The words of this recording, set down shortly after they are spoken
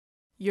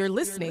You're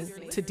listening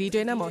to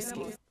DJ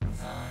Namosky.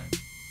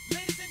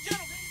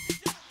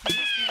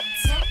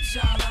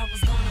 Y'all, I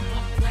was gonna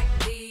bump like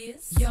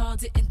this. Y'all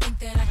didn't think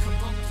that I could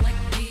bump like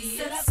this.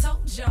 Said I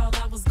told y'all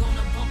I was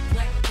gonna bump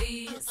like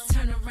this.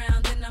 Turn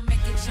around and I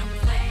make it jump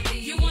like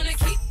this. You wanna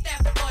keep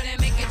that boy that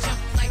make it jump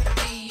like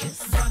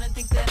this. Y'all didn't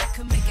think that I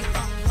could make it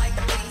bump like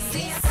this.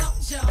 See, I told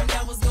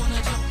y'all was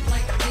gonna jump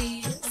like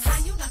this. How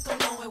you not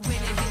gonna know it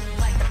when it hit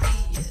like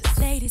this?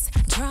 Ladies,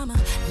 drama,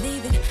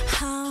 leaving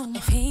home.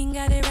 If he ain't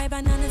got it right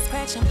by none, then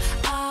scratch him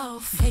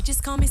off. They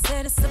just call me,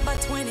 said it's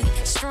about 20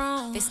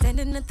 strong. They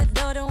standing at the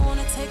door, don't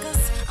wanna take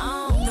us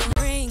on.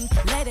 The ring,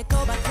 let it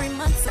go about 3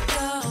 months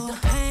ago. The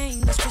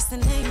pain, the stress,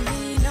 and ain't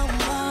me no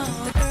more.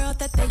 The girl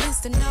that they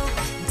used to know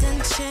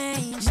done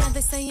changed. Now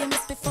they say you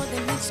miss before they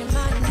mention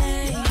my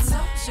name. I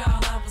told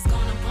y'all I was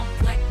gonna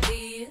bump like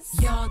this.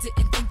 Y'all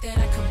didn't think that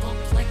I could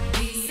bump like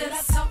this. Said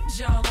I told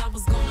y'all I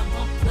was gonna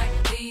bump like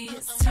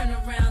this. Turn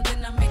around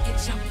and I make it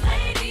jump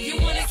like this. You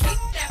wanna keep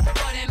that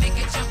boy that make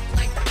it jump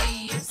like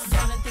this.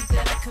 Y'all didn't think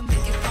that I could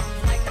make it bump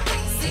like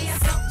this. See, I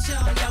told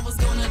y'all was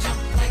gonna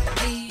jump like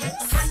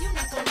this. How you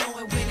not gonna know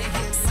it when it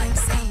hits like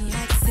this?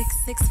 Like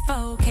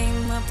 664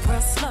 came up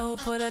real slow,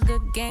 put a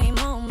good game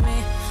on me.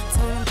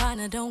 Told him,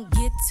 partner, don't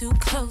get too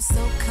close,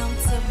 so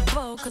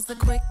comfortable, cause the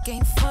quick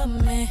ain't for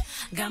me.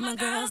 Got my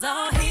girls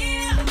all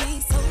here with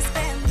me, so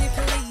spare me,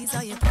 please,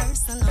 all your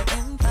personal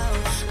info.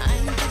 I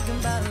ain't thinking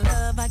about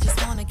love, I just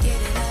wanna get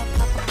it up.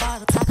 Pop a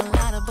bottle, talk a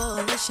lot of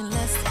bullish and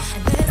let's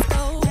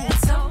go. I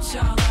told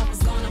y'all I was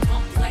gonna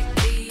bump like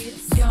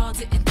this. Y'all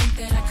didn't think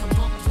that I could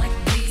bump like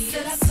this.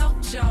 Said I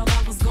told y'all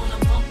I was gonna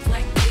bump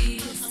like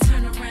this.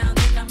 Turn around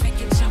and I make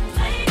it jump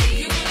like this.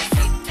 You wanna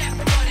keep that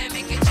boy that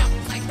make it jump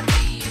like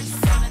this.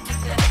 Y'all didn't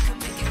think that I could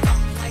make it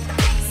bump like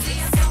this. See,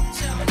 I told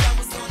y'all I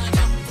was gonna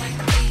jump like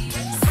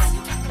this.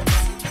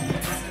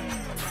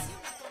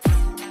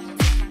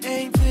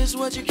 Ain't this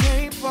what you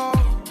came for?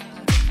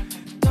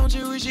 Don't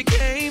you wish you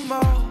came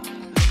more?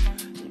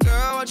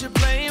 Girl, what you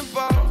playing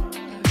for?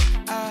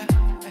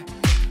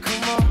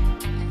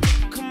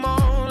 Come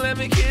on, let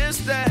me kiss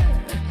that.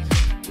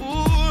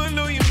 Ooh, I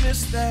know you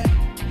missed that.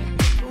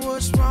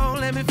 What's wrong?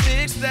 Let me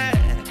fix that.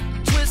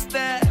 Twist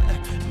that,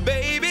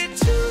 baby.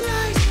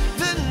 Tonight's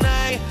the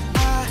night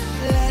I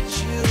let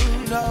you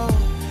know.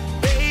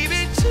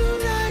 Baby,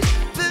 tonight's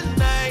the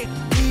night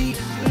we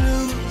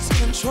lose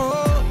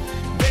control.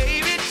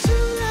 Baby,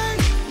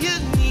 tonight you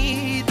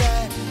need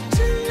that.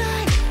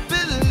 Tonight,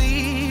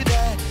 believe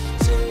that.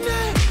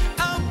 Tonight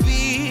I'll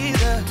be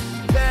the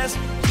best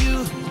you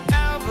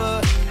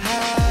ever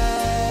had.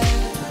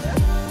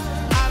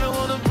 I don't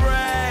wanna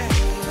brag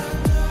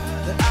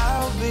that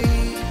I'll be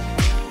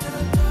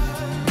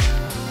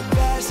the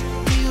best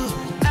you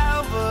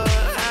ever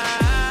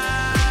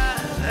had.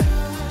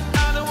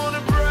 I don't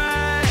wanna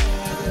brag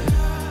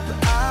that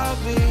I'll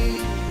be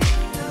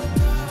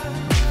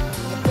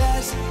the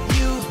best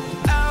you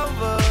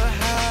ever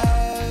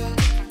had.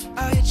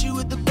 I'll hit you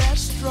with the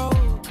best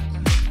stroke,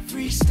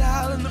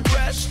 freestyle in the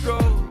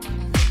breaststroke,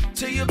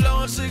 till you're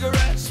blowing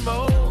cigarette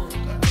smoke,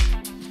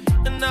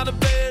 and now the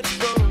bed's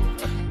broke.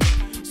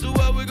 So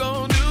what we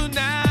gonna do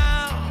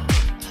now?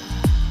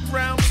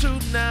 Round 2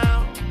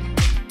 now.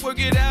 Work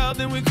it out,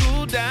 then we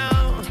cool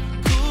down,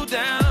 cool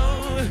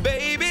down.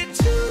 Baby,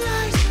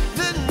 tonight's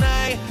the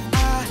night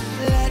I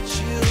let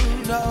you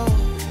know.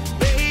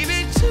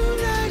 Baby,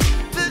 tonight's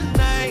the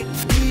night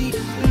we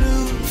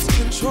lose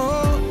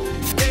control.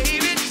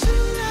 Baby,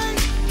 tonight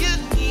you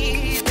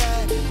need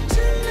that.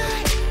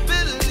 Tonight,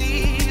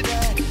 believe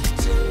that.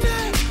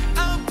 Tonight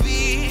I'll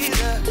be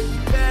the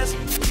best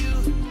you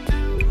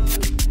ever.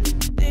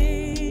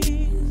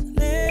 These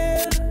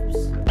lips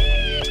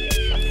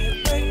can't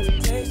wait to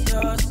taste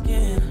your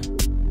skin.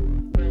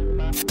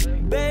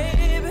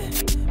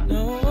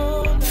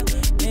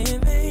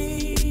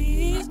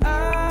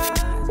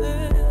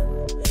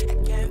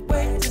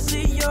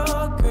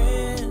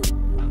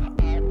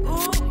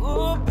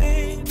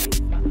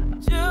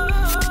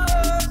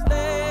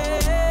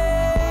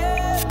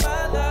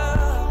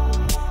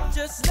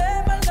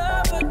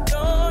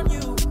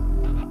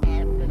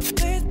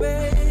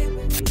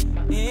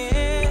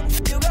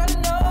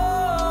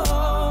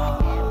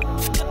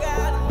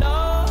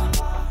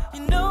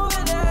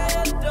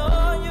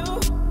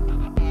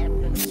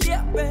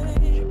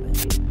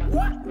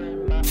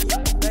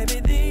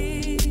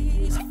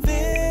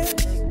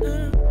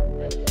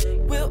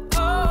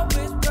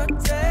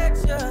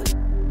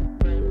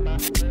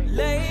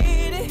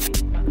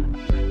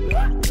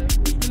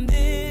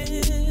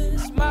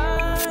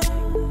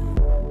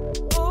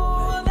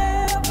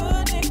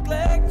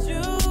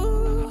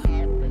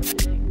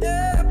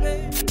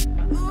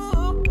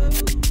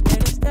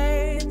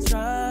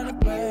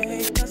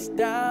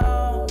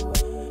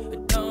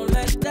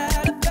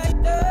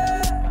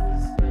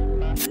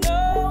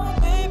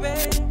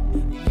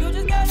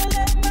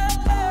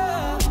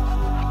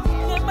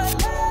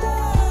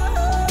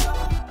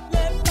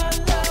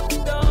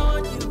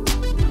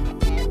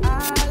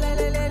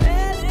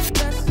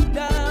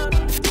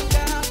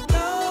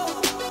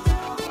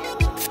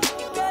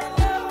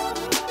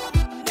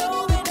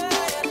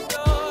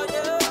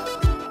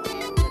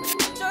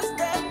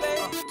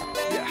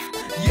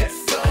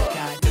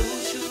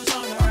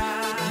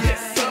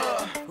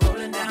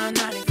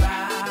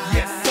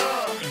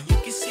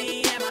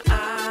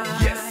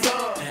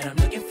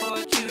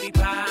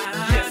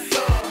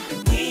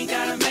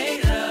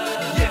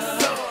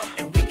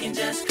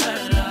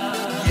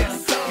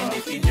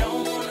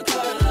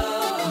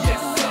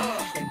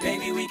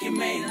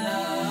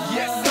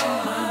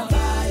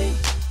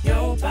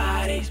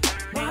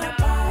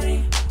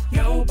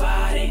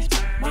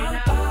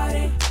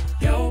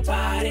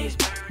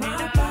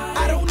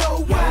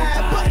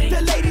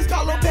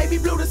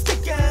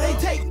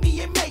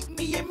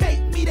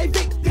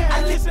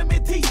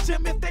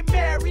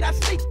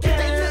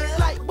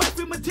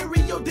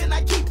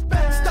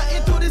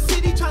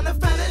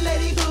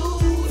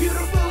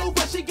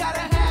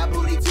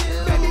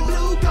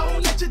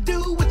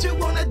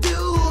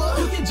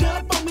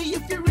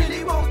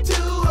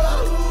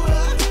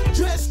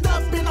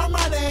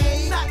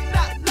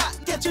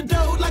 your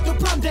dough like a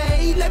prom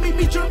day. Let me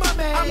meet your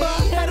mommy. I'm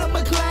ahead of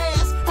my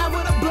class, having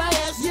a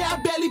blast. Yeah, I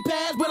barely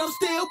passed, but I'm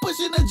still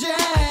pushing the jazz.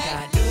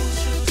 Got new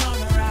shoes on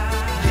the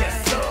ride.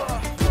 Yes,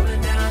 sir.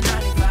 Rolling down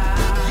 95.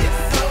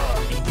 Yes, sir.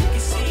 And you can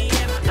see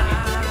in my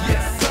eyes.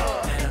 Yes, sir.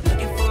 That I'm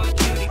looking for a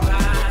cutie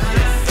pie.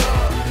 Yes, sir.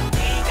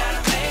 We ain't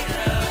gotta make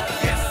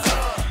love. Yes,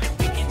 sir. And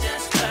we can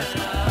just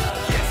cuddle up.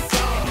 Yes,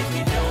 sir. And if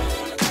you don't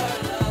wanna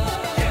cuddle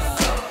up. Yes,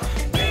 sir.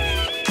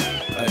 Baby.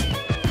 Hey,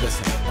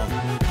 listen.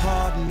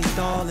 Pardon me,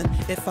 darling,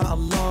 if I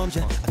alarmed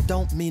you. I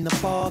don't mean to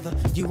bother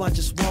you. I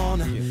just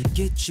wanna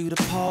get you to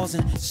pause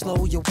and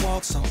slow your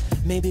walk, so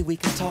maybe we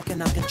can talk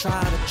and I can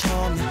try to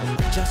charm you.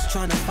 I'm just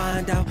trying to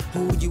find out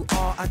who you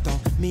are. I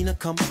don't mean to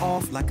come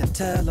off like a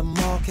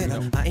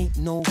telemarketer. I ain't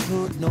no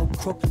hood, no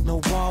crook, no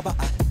robber.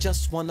 I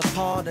just want a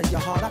part of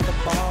your heart I could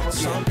borrow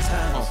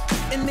sometimes.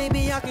 And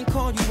maybe I can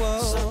call you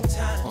up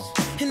sometimes.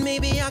 And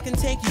maybe I can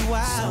take you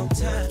out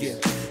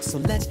sometimes. So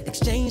let's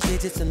exchange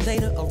digits and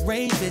later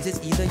arrange visits,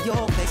 either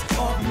your place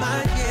or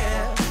mine.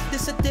 Yeah,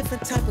 this a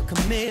different type of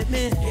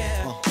commitment.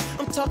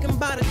 I'm talking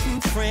about a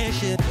true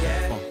friendship.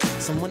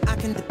 Someone I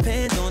can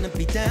depend on and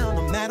be down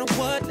no matter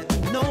what. Let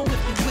me know if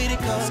you're with it,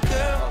 cause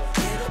girl,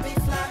 it'll be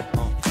fly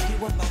if you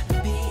were my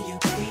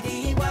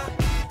B-U-D-D-Y.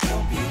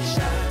 Don't be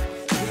shy,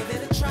 give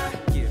it a try.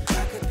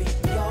 I could be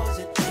yours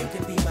and you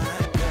can be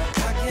mine, girl.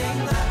 I can't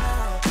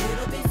lie,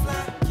 it'll be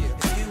fly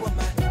if you were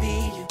my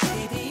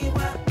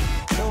B-U-D-D-Y.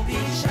 Don't be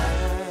shy,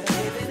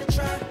 give it a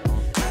try.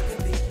 I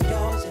could be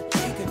yours and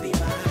you can be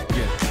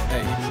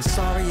mine.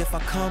 Sorry if I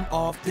come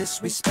off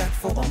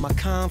disrespectful or my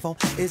convo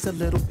is a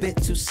little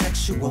bit too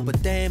sexual,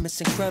 but damn,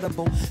 it's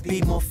incredible.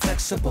 Be more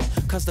flexible,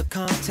 cause the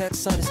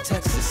context of this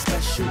text is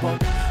special.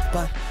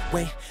 But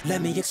wait,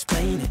 let me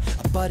explain it.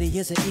 A buddy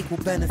is an equal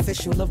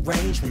beneficial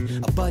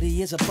arrangement. A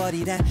buddy is a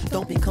buddy that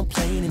don't be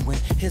complaining when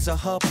his or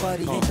her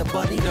buddy ain't the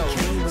buddy that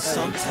came with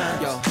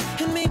sometimes.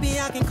 And maybe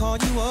I can call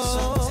you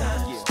up,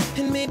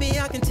 and maybe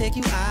I can take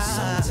you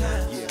out.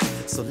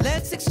 So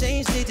let's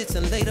exchange digits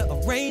and later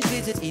arrange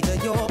visits, either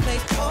your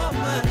place or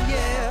mine.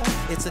 Yeah,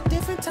 it's a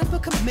different type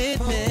of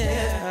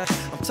commitment.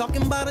 I'm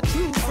talking about a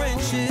true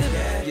friendship.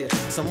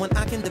 Someone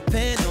I can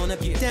depend on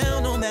if you're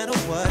down no matter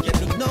what. Let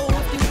me know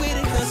if you're with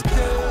it, cause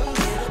girl,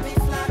 it'll be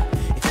fly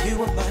if you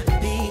were my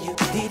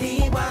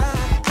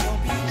B-U-D-D-Y.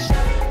 Don't be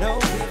shy, no,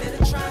 give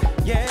it a try.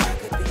 Yeah, I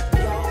could be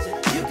yours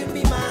and you can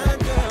be mine,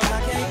 girl.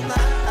 I can't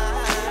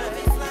lie. It'll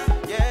be fly,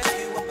 yeah, if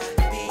you were my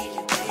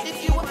B-U-D-D-Y. If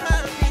you were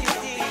my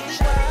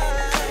B-U-D-D-Y.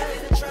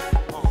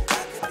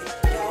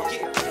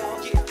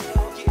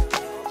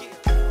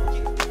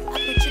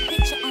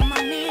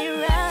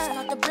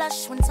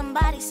 When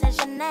somebody says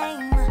your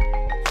name,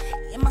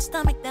 in my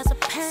stomach there's a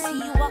pain.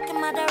 See you walk in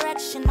my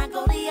direction, I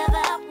go the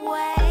other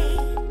way.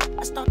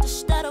 I start to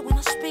stutter when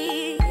I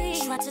speak.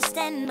 Try to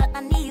stand but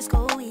my knees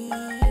go weak.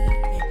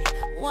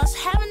 What's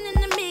happening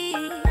to me?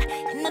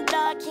 In the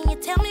dark, can you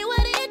tell me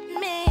what it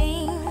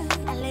means?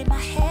 I lay my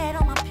head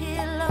on my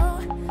pillow,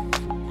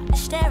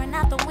 staring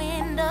out the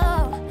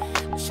window,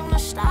 wish on a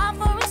star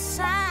for a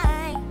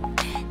sign.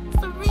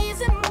 It's the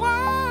reason why.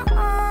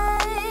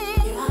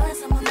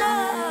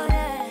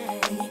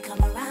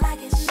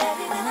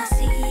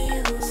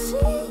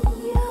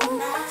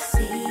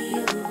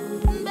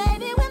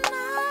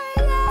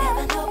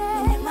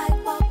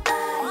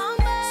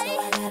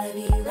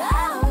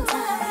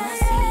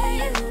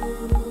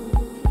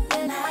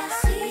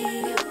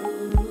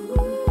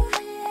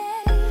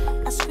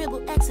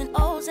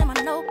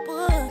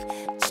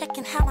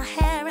 How my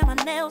hair and my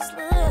nails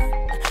look.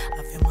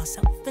 I feel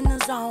myself in the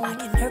zone. I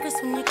get nervous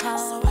when you call,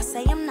 so I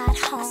say I'm not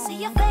home. I see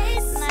your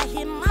face and I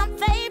hear my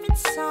favorite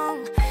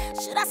song.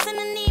 Should I send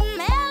an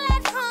email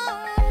at home?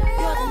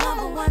 You're the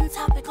 #1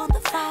 topic on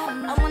the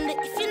phone. I wonder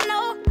if you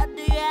know, or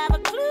do you have a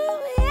clue?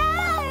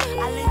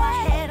 Yeah. I lay my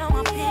head on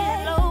my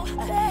pillow.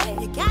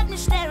 You got me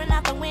staring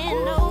out the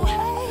window.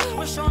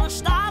 Wish on a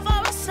star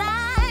for a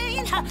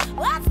sign.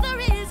 What's the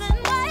reason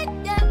why?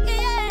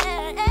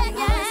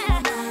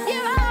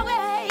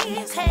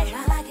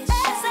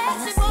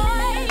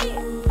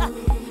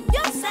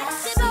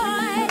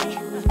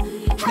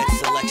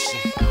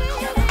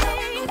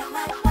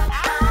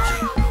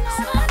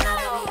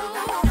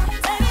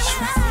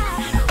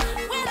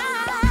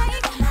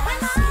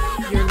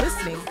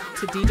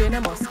 DJ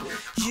Namosky.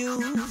 You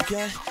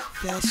got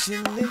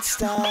fashion and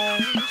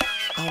style.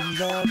 I'm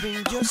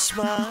loving your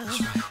smile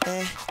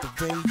and the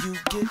way you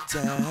get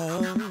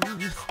down.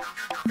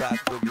 Rock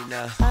with me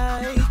now.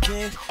 I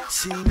can't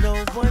see no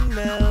one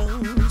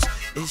else.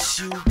 It's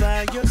you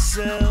by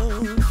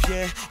yourself,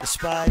 yeah, in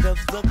spite of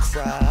the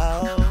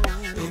crowd.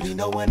 Baby,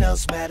 no one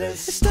else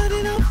matters. It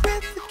started off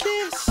with a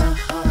kiss,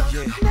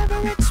 yeah.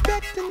 Never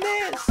expecting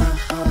this,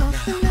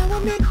 and now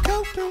I'm in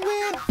coping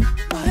with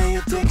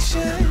my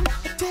addiction.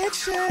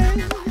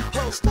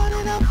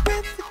 Started off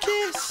with a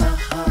kiss,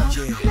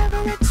 yeah.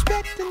 Never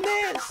expecting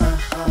this,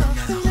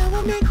 and now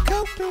I'm in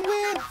coping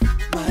with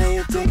my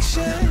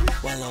addiction.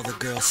 While all the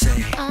girls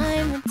say,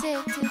 I'm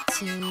addicted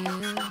to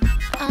you.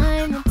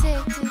 I'm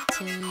addicted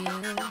to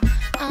you.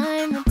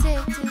 I'm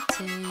addicted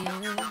to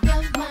you.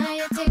 You're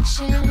my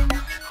addiction.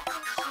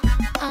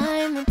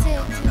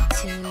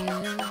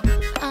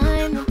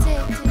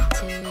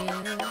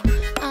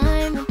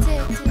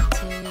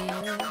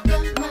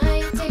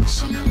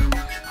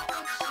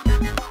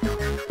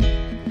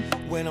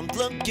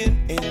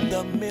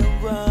 the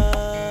mirror.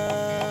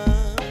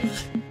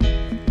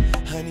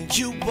 Honey,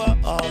 you are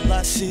all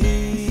I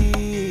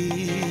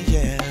see,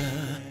 yeah.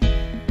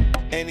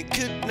 And it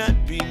could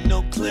not be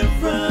no clearer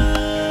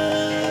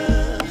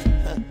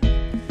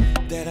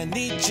that I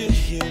need you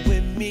here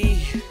with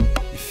me.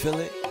 You feel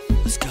it?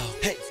 Let's go.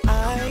 Hey,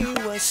 I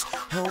was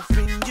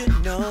hoping you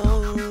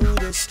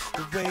notice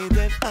the way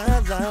that I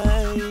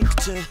like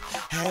to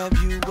have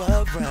you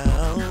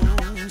around,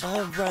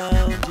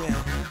 yeah.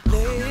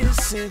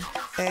 Listen,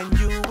 and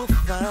you will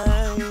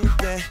find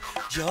that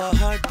your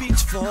heart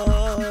beats for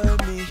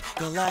me.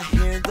 Girl, I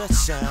hear the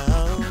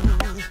sound,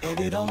 and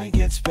it only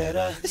gets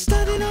better. It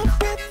started off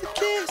with a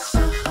kiss,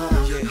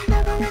 yeah.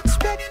 Never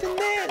expecting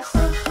this,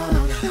 and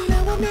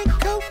now I'm in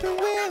coping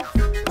with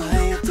my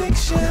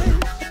addiction.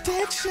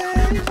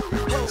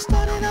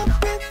 Started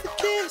off with a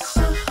kiss,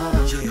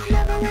 yeah.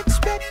 Never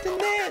expecting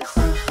this,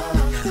 and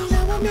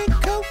now I'm in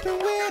coping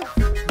with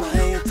my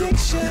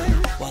addiction.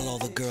 While all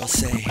the girls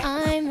say,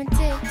 I'm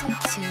addicted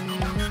to you.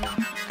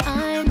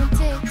 I'm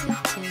addicted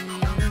to you.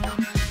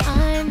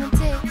 I'm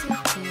addicted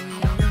to you.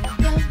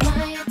 You're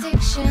my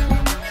addiction.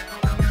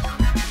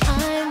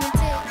 I'm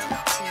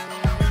addicted to you.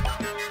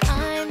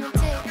 I'm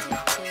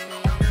addicted to you.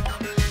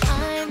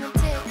 I'm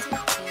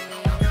addicted to you.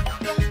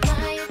 You're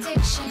my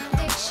addiction,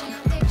 addiction,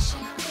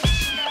 addiction,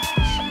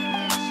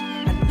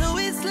 I know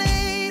it's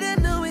late,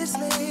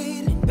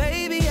 and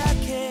baby, I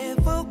can't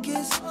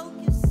focus.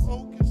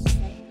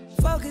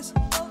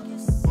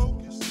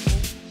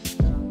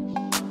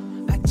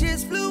 I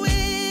just flew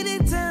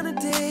in town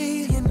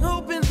today and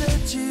hoping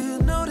that you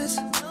notice.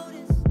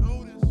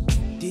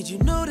 Did you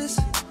notice?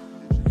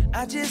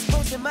 I just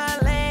posted my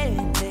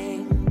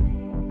landing.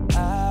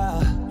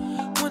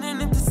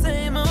 Wondering if the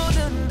same old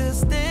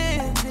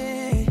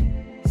understanding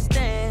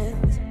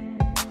stands.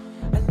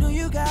 I know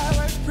you got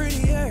work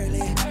pretty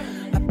early.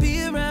 I'll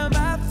be around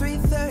by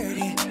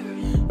 3:30.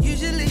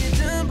 Usually you're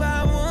done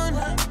by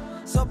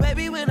 1. So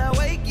baby, when I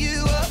wake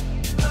you up,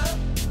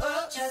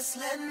 just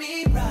let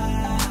me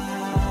ride.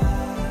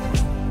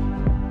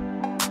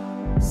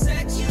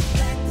 Sex you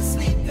back to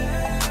sleep,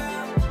 girl.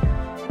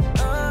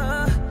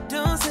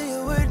 Don't say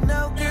a word,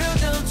 no, girl,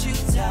 don't you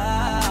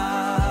talk.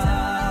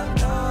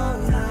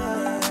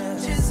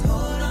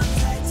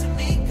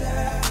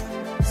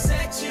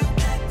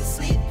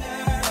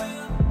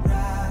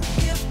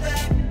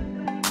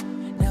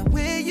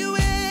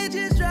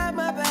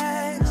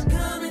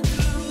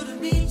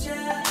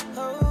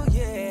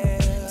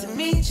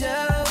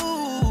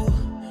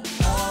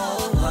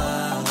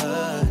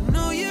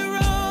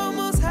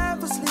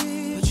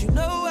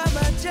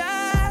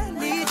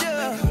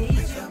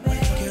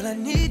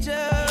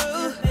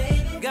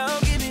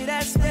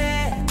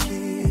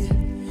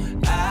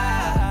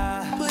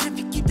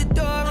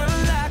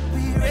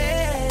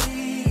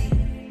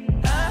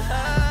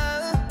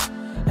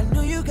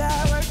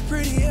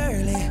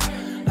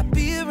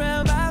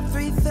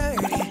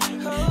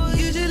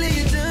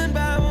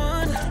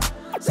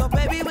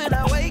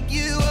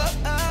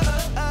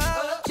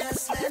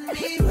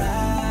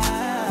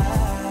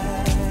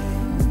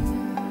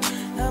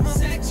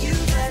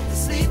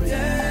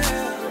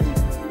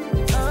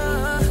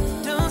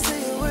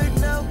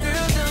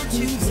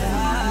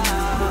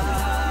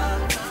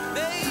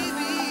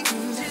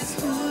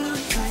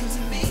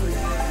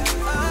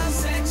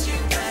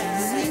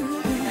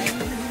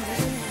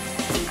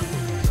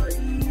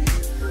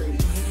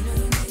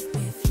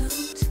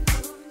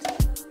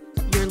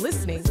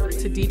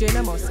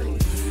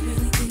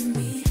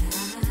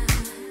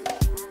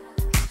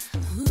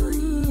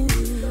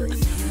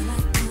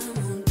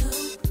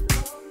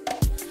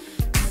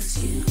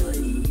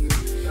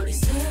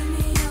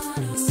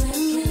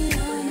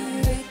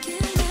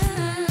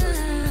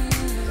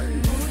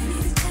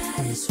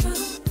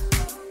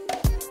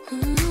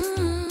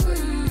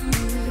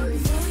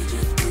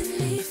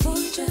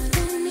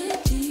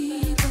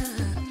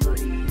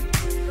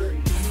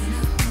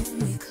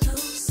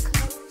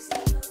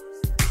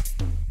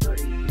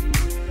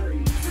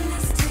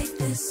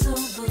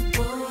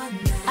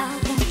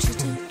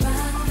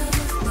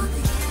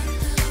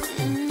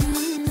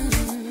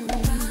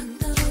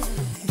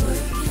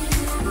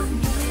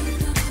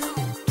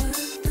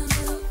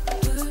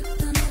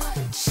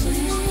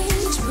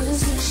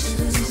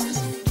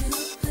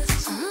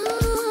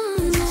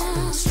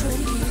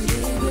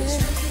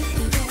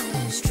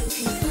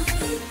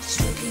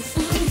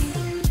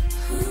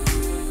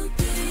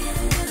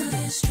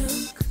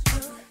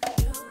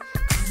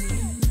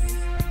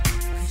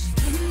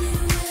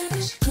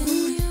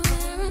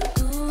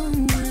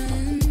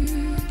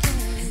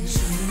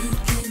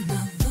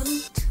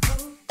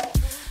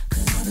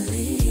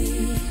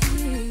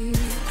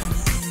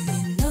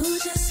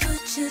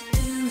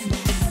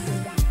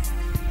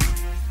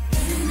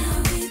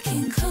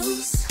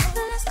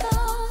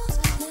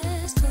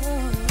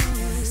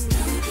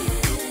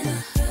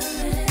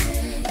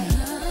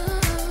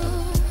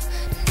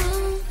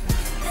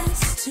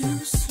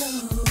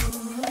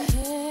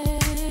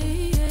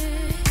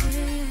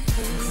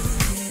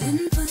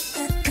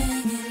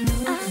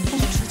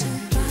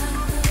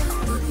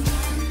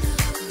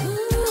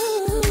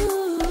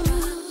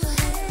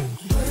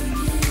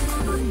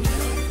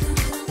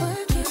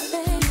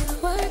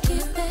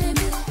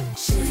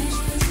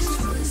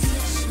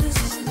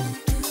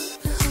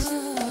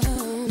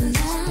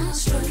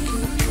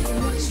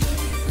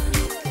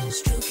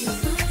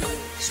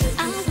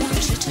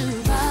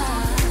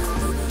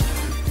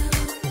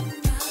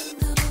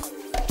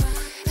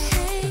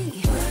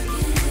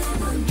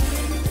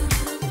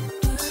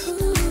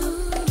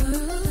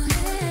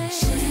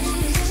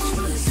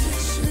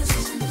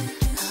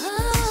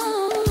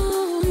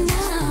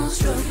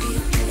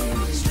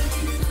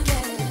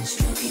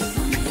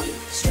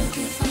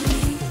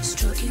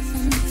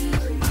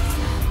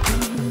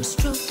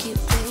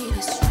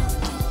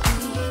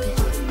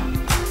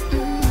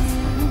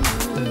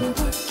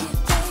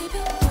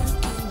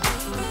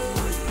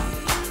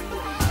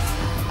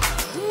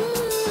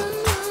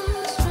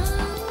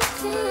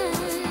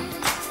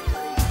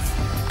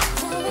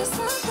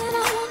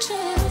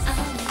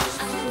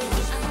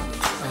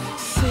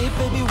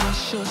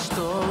 what's your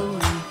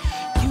story?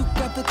 You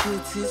got the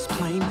goods, it's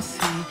plain to see.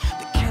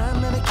 The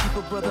kind that'll keep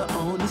a brother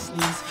on his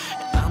knees.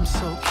 And I'm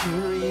so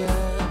curious.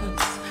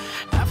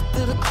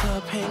 After the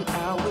club, hang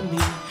out with me.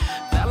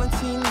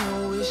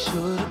 Valentino is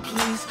sure to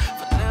please.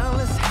 For now,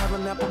 let's have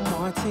an apple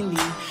martini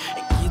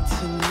and get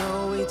to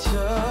know each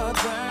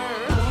other.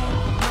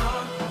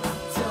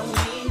 Tell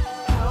me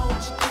how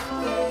you get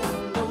there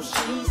in those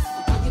sheets.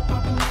 The way you're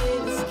popping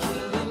in is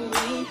killing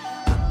me.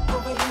 Look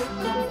over here,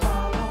 come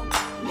follow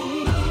me.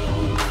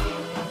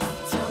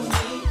 Tell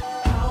me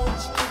how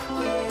you get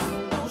there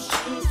in those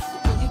sheets. The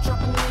way you're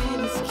dropping in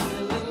is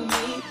killing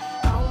me.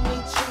 I'll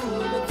meet you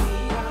in the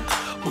VI.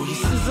 Oh, you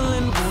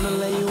sizzling, wanna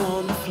lay you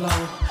on the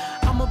floor.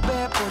 I'm a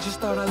bad boy, just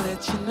thought I'd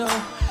let you know.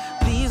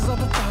 These are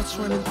the thoughts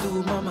running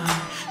through my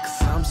mind,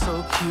 cause I'm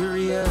so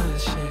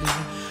curious,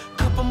 yeah.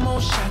 Couple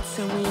more shots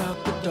and we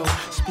out the door.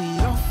 Speed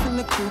off in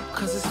the coupe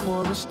cause it's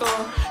more in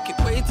store. Can't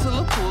wait till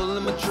I pull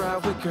in my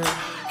driveway, girl.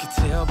 Can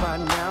tell by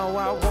now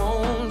I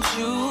want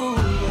you,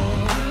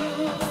 yeah.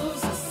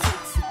 You's a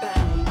sexy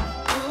thing.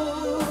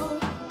 Ooh,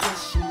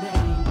 what's your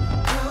name?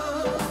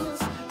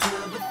 Cause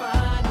you're the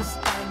finest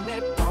thing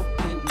that walk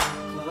in the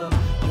club.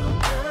 Your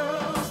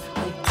girls,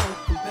 they don't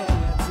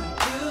compare to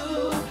you.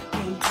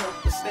 Can't help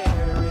but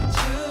stare at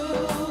you.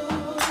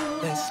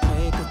 Let's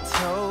make a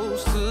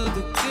toast to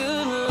the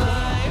good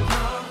life.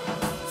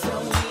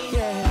 Tell me,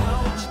 yeah,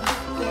 how'd you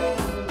get there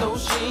in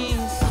those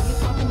jeans?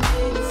 Popping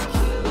in is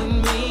killing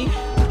me.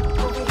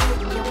 Over here,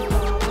 come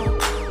follow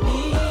me.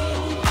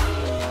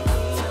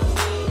 Tell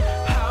me,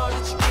 how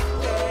did you get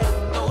there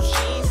in those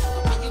jeans? The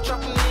way you're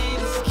dropping in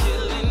is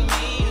killing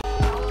me.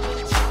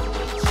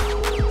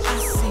 I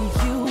see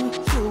you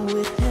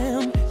with him.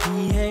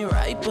 He ain't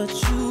right, but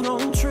you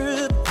don't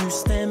trip. You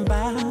stand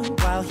by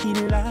while he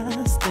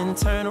lies, then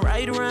turn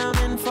right around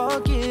and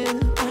forgive.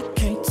 I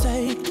can't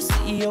take to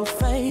see your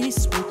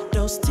face with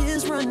those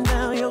tears run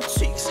down your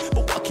cheeks.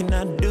 But what can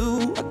I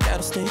do? I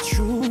gotta stay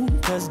true,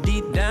 cause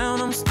deep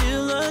down I'm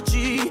still a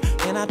G.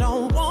 And I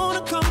don't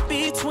wanna come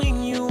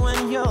between you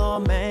and your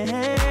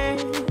man,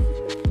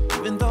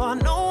 even though I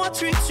know I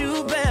treat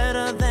you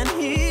better than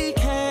he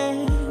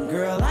can.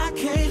 Girl, I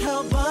can't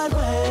help but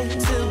wait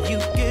till you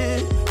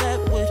get that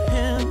with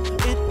him.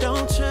 It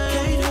don't change.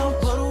 Can't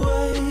help but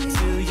wait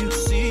till you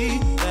see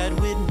that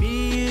with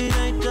me it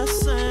ain't the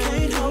same.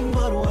 Can't help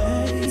but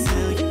wait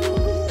till you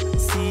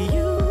see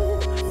you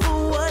for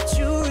what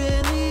you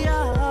really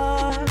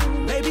are.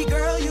 Baby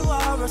girl, you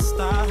are a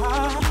star,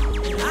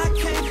 and I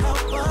can't help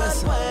but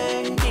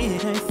wait.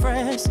 It ain't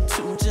fresh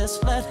to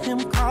just let him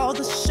call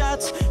the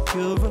shots.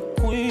 You're a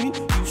queen,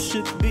 you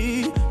should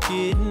be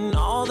getting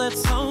all that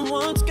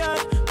someone's got.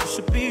 You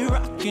should be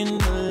rocking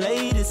the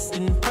latest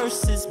in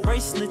purses,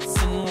 bracelets,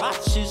 and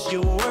watches.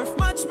 You're worth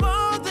much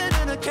more than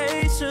an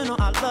occasional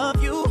I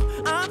love you,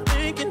 I'm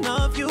thinking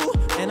of you.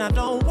 And I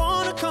don't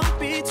wanna come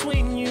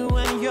between you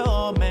and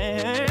your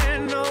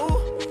man,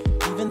 no.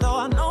 Even though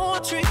I know I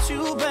treat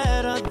you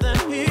better than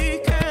he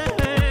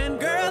can.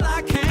 Girl,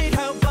 I can't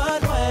help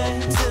but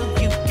wait till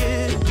you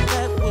get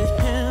that with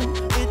him.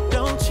 It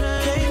don't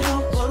change. Can't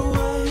help but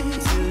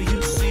wait till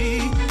you see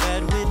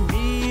that with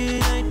me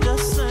it ain't the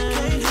same.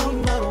 Can't help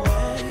but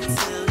wait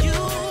till you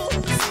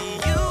see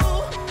you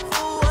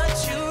for what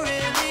you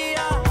really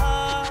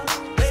are.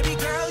 Baby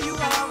girl, you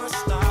are a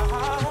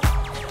star.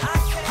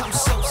 I'm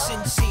so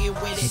sincere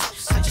with it.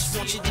 I just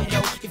want you to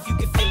know if you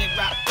can feel it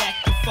rock back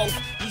and forth.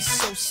 We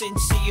so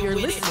sincere You're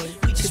with listening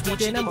it. We to just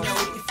want you DJ to know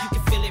Namosky. if you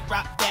can feel it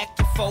rock back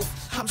and forth.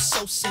 I'm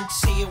so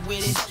sincere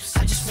with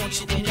it. I just want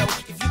you to know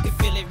if you can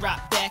feel it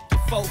rock back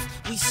and forth.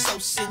 We so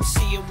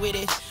sincere with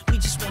it. We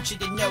just want you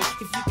to know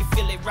if you can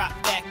feel it rock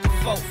back and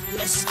forth.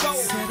 Let's go.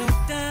 Settle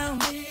down,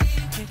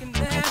 thinking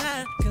that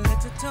I can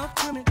let the talk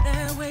coming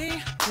that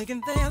way.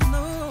 Thinking there's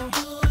no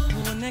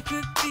one that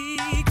could be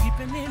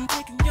creeping in,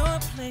 taking your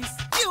place.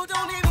 You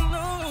don't even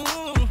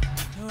know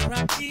where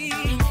I be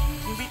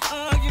when we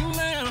argue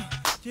now.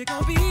 You're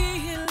gonna be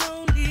here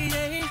lonely,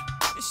 yeah.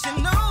 She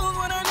knows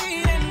what I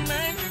need at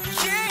night.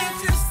 Can't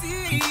you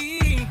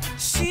see?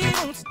 She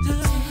wants to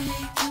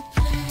take your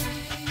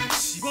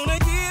place. She wanna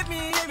give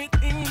me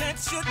everything that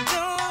you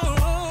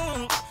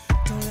don't.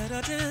 Don't let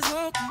her just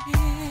walk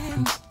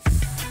in.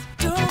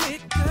 Don't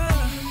make her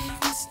make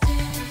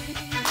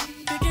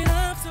mistake. Pick it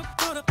up so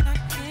caught up I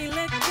can't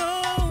let go.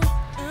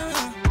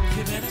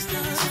 You better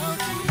start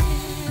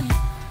talking.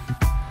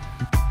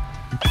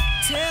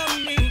 Tell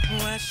me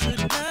why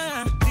shouldn't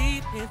I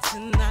be here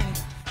tonight?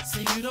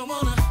 Say you don't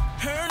wanna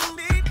hurt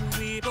me, but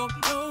we both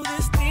know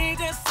this thing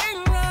just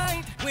ain't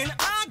right. When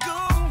I go,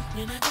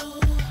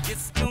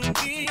 it's gonna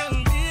be a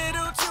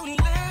little too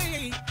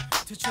late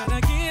to try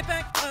to get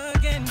back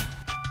again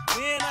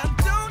when I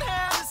don't have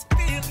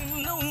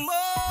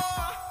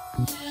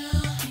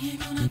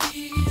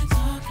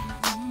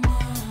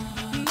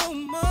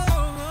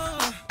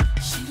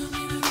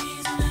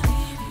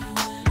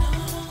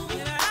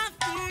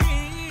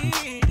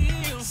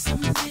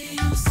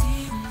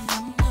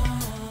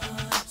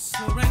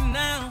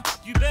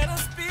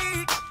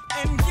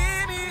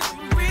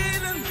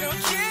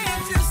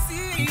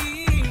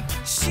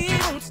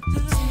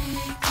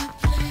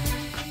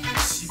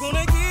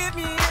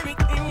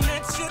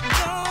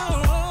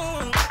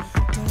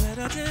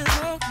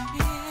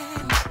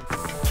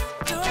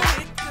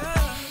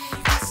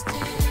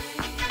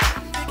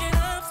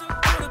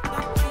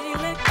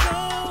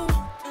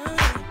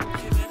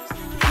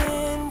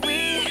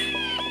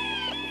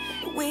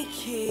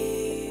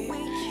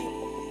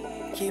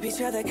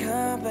each other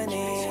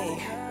company.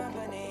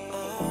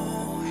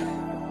 Oh,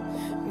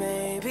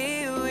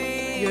 maybe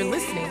we. You're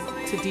listening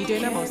to DJ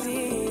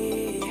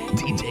Namosky.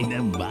 DJ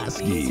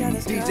Namosky.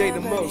 DJ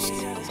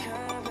Namosky.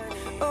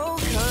 Oh,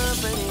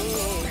 company.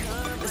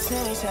 Let's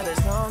end each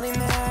other's lonely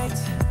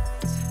nights.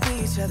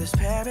 Be each other's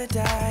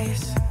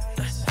paradise.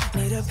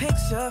 Need a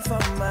picture for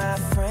my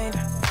frame.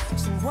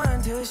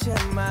 Someone to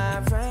share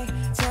my brain.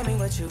 Tell me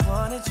what you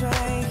wanna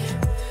drink.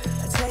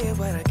 I tell you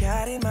what I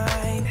got in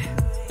mind.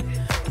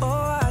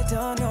 Oh, I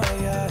don't know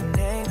your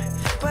name,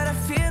 but I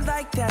feel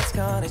like that's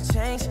gonna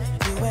change.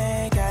 You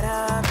ain't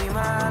gotta be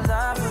my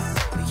lover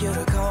for you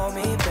to call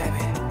me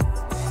baby.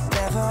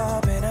 Never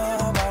been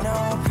under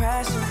no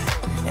pressure.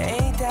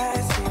 Ain't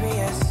that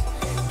serious?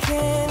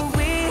 Can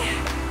we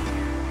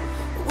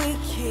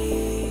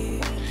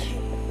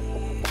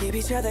keep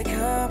each other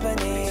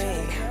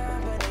company?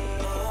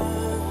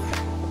 Oh,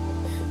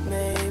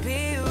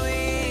 maybe we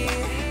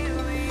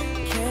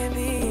can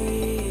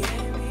be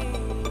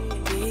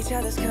each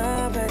other's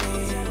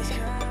company.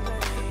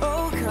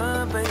 Oh,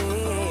 company.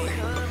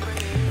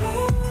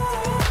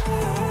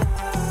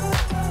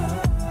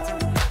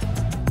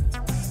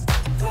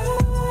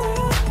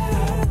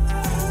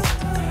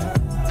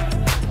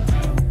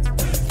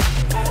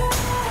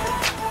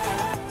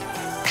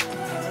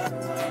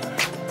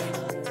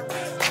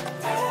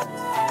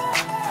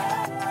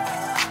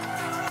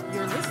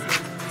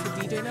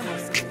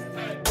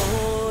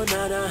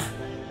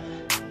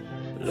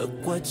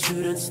 Look what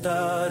you done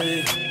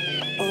started.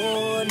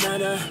 Oh,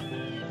 Nana,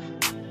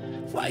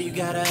 why you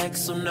gotta act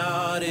so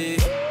naughty?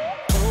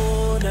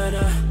 Oh,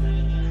 Nana,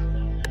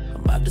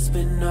 I'm about to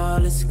spend all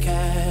this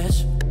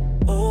cash.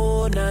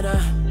 Oh, Nana,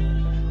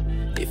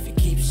 if you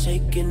keep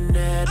shaking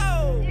that.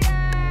 Oh,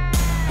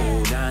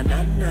 na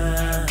na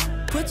na.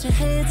 Put your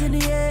hands in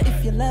the air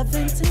if you're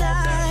loving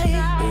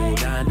tonight. Oh,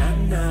 na na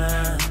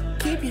na.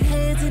 Keep your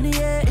hands in the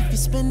air if you're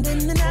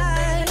spending the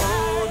night.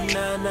 Oh,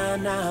 na na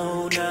na.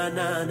 Oh, na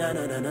na na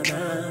na na na na.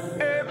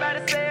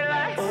 Everybody say it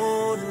like.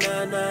 Oh,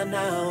 na na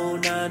na. Oh,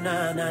 na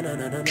na na na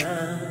na na na.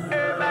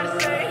 Everybody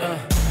say.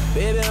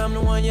 Baby, I'm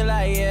the one you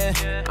like, yeah.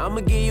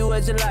 I'ma give you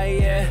what you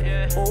like,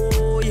 yeah.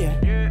 Oh yeah,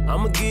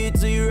 I'ma give it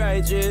to you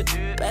right, yeah.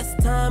 Best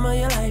time of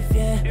your life,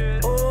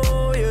 yeah.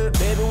 Oh yeah,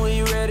 baby, when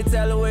you ready,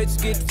 tell her wait,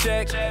 just get the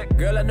check.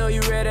 Girl, I know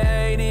you ready,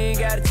 I ain't even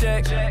gotta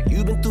check.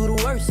 You been through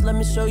the worst, let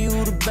me show you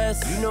who the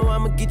best. You know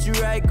I'ma get you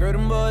right, girl,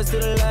 them boys to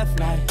the left,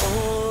 like.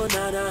 Oh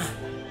nana,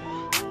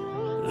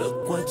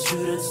 look what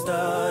you done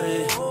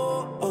started.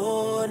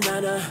 Oh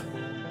nana,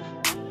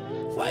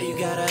 why you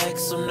gotta act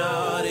so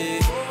naughty?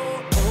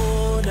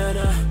 Oh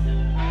nana,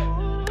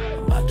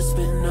 I'm about to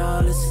spend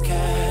all this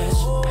cash.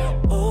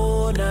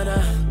 Oh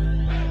nana,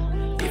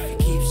 if you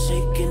keep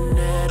shaking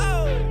that.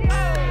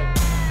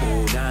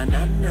 Oh na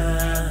na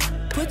na.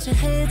 Put your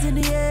hands in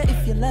the air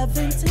if you're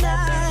loving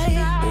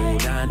tonight. Oh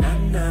na na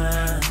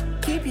na.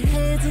 Keep your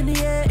hands in the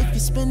air if you're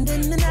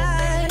spending the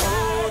night.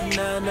 Oh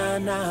na na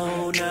na.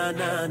 Oh na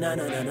na na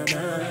na na na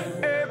na.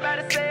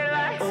 Everybody say it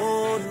like.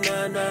 Oh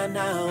na na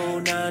na. Oh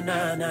na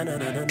na na na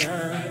na na na.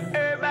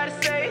 Everybody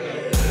say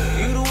it.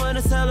 You the one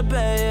to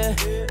celebrate, yeah.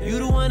 You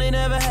the one they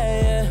never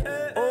had,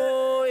 yeah.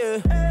 Oh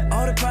yeah.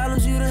 All the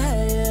problems you done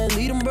had, yeah.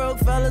 Leave them broke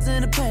fellas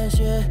in the past,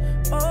 yeah.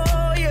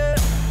 Oh yeah.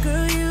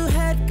 Girl, you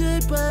had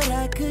good, but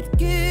I could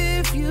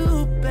give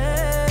you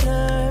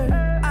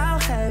better. I'll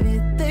have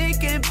you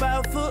thinking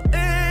about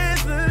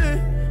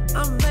forever.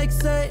 I'm like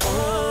say,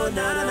 oh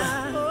na na na.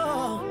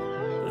 Oh,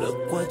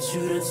 look what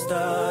you done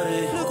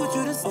started. Look what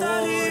you done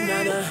started. Oh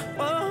na na.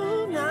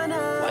 Oh na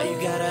na. Why you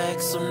gotta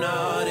act so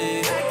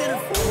naughty?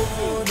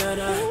 Oh na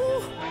na.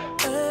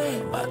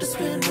 Hey, about to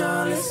spend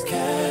all this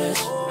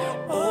cash.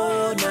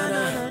 Oh na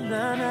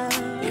na.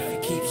 If you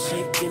keep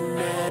shaking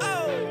that. Oh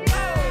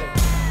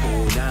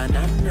na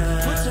na na.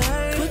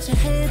 Put your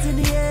hands in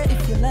the air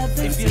if you're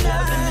loving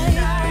tonight.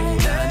 Oh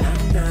na na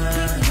na.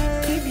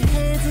 Keep your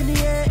hands in the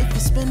air if you're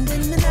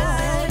spending the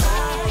night. Oh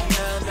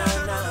na na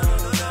na.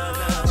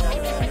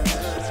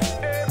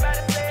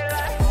 Everybody say it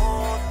like. Oh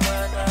na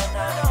na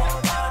na.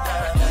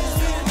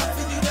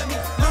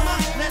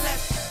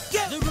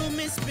 The room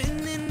is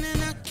spinning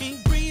and I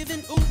can't breathe,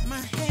 and ooh, my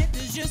head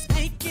is just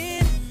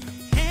aching.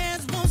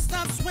 Hands won't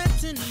stop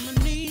sweating, my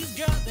knees,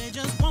 girl, they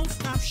just won't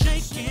stop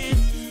shaking.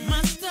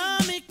 My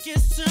stomach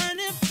is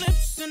turning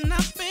flips and I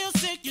feel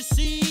sick, you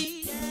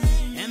see.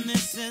 And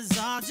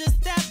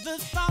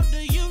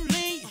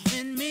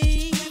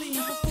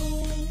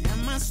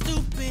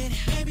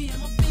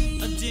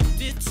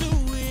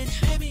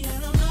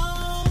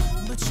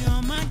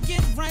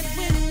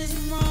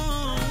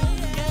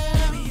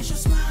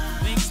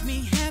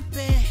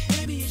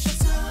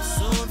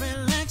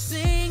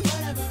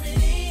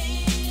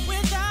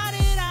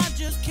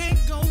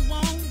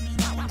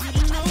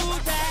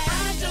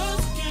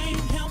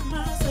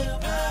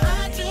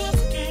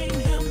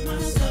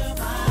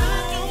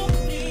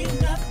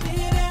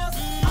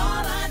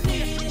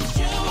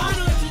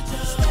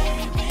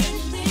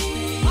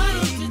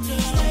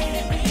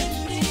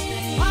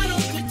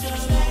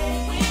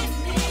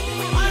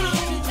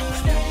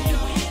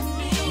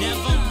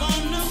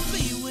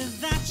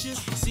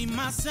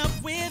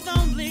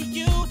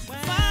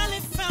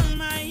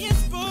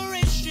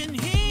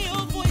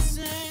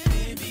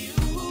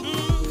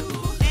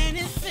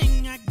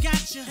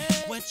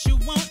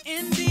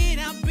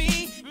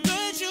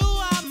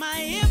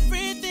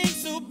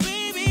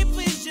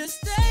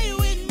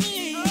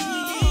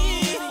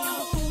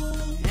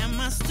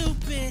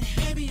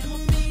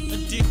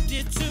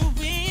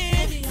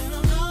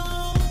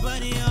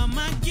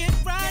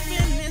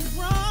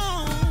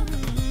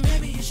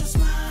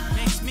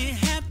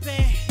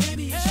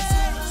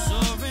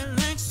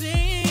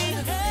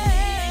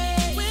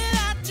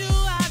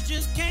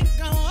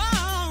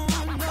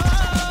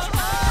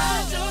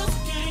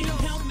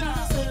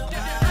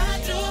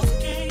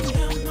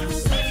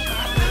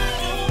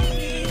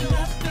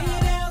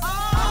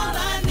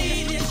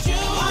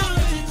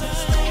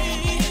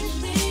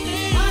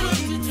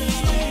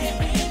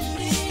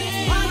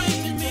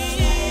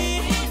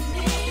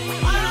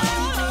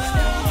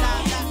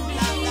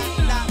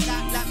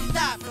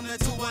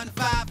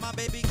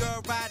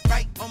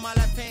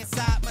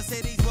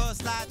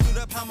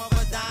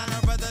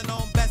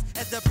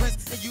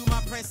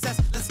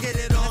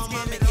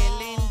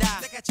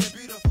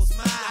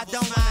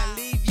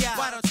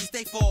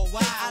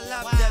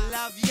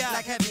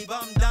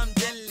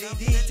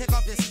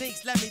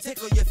let me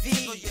tickle your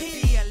feet.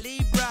 P a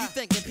Libra, you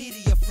thinking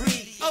Petey a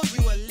freak. Oh,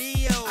 you a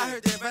Leo, I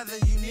heard that rather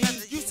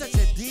unique. You such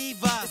a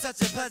diva, it's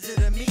such a pleasure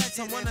to meet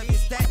someone of your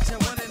stature,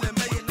 one in a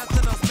million,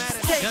 nothing else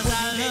matters. Cause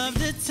I love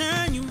to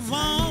turn you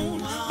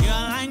on.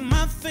 You're like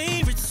my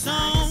favorite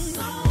song.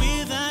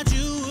 Without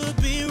you would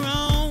be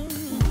wrong.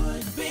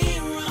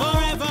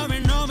 Forever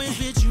and always,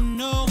 bitch, you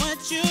know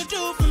what you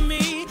do for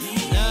me.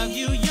 Love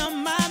you, you're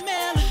my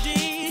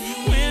melody.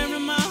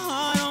 Wearing my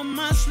heart on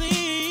my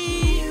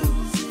sleeve.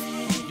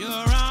 You're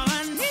all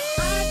I need.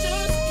 I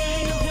just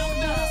can't help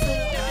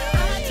myself.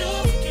 I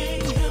just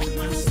can't help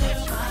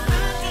myself.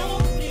 I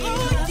don't need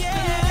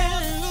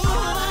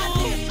all I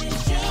need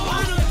is you. Why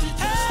don't you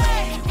just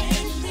stay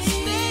with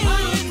me? Why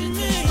don't you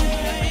just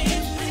stay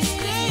with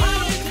me? Why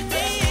don't you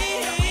just stay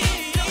with me?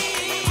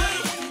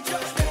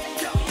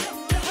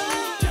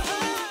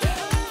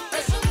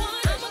 Listen,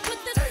 one, I'ma put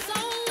this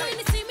on. When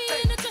you see me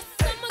in the dress,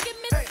 I'ma give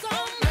me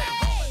some.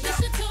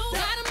 Listen, two,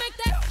 gotta make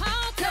that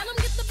call. Tell them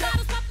get the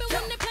bottles poppin'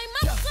 when they play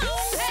my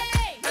song.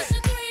 Hey,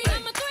 listen, three,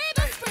 I'm a three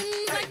best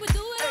friends. Like we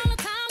do it all the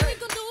time, we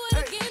gon' do it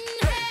again.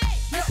 Hey,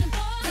 listen,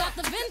 four, got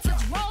the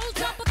vintage rolls.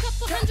 Drop a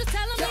couple hundred,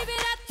 tell them leave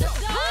it at the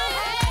door.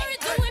 Hey,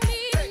 doing me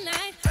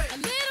tonight. A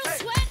little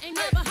sweat ain't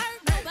never hurt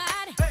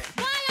nobody.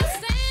 Why I'm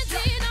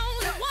standing on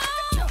the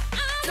wall?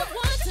 I'm the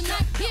one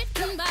tonight. Get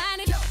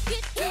invited,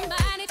 get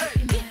invited,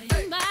 get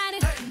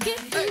invited, get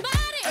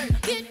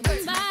invited, get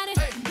invited.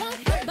 Want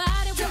your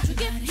body, won't you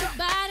get your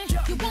body?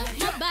 You want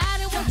my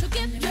body, won't you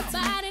get your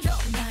body?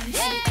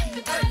 Yeah,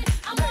 everybody,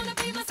 I wanna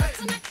be myself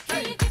tonight.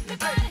 Can you get me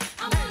body?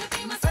 I wanna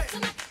be myself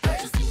tonight.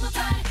 Don't you see my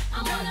body? I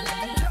wanna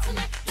let it out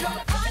tonight.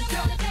 Wanna party,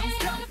 wanna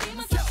dance, wanna be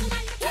myself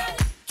tonight. Yeah,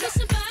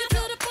 listen, five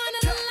to the front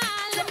of the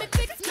line. Let me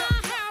fix my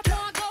hair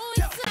before I go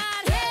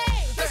inside.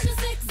 Hey, listen,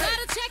 six,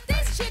 gotta check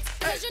these chicks,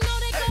 'cause you know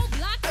they gon'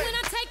 block when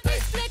I take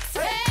these flicks.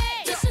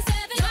 Hey, listen,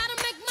 seven, gotta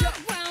make my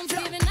rounds,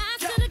 giving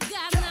eyes to the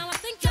God. Now I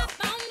think I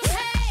found them.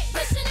 Hey,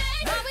 listen,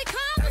 eight, while we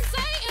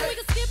conversate and we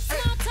can skip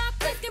small talk,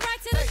 let's get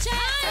right to the chat.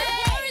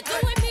 Hey,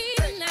 doing me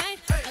tonight.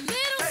 A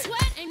little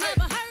sweat ain't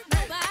never hurt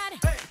nobody.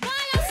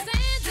 Why I'm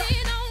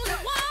standing on the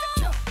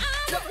wall?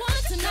 I'm the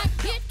one tonight.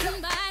 Get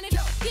invited,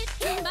 get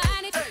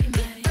invited,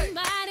 get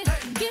invited,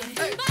 get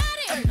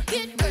invited,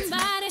 get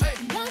invited.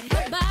 Want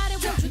your body,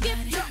 won't you get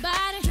your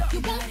body? You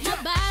want my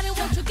body,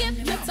 won't you get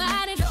your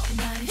body?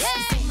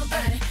 Yeah, see my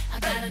body. I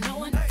gotta know,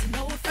 I need to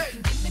know if you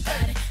can get me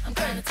body. I'm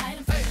kinda tight,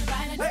 I'm feeling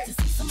right. I need to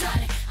see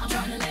somebody. I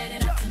wanna let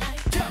it out tonight.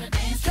 Wanna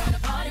dance, wanna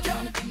party,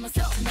 wanna be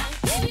myself tonight.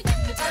 Can you get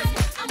me body?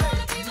 I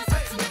wanna be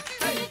myself tonight.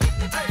 Can you get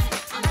me body?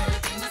 I wanna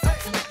be myself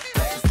tonight.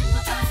 Don't you see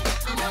my body?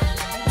 I wanna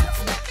let it out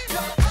tonight.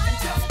 Wanna party,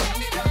 wanna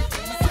dance, wanna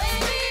be myself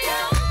tonight. Baby,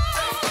 all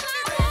I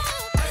want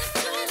is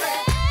to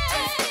let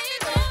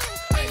it go.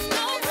 Ain't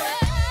no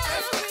worries,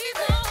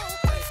 no.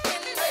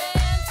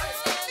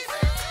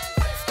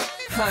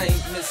 I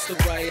ain't Mr.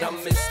 Right, I'm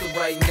Mr.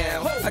 Right now.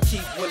 I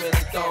keep women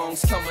in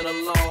thongs coming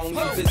along.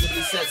 You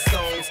visibly set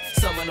stones,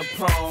 some in a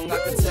prong. I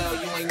can tell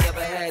you ain't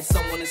never had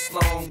someone this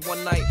long.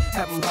 One night,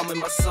 have 'em humming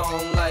my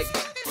song like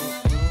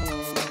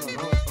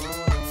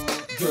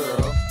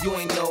girl, you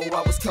ain't know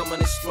I was coming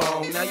in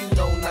strong. Now you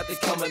know not to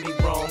come at me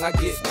wrong. I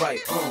get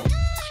right,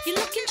 You're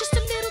looking just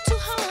a little too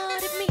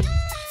hard at me,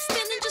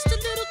 standing just a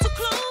little too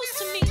close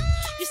to me.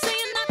 You say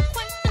you're not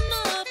quite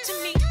enough to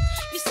me.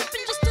 You're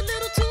sipping just a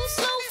little too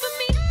slow for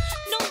me.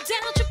 No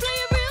doubt you play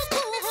it real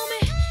cool,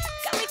 homie.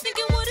 Got me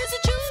thinking, what is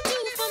it you do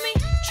for me?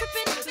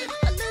 Tripping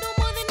a little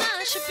more than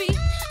I should be.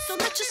 So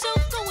let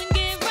yourself go and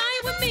get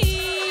right with me.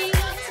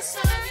 To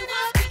sign you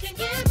up, we can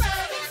get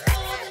right.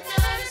 Before the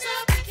night is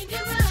up, we can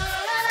get right.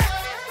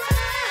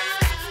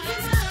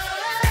 Get right.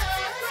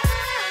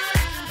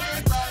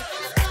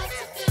 I'm about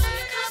to fill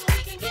your cup, we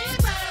can get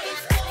right.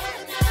 Before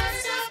the night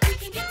is up, we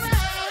can get right.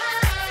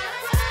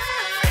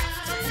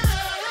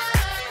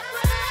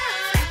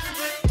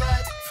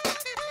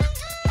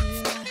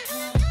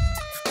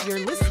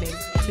 You're listening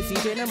to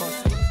DJ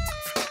Namosky.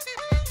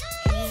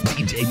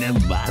 DJ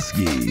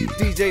Namosky.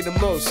 DJ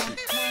Namosky.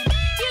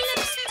 Your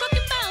lips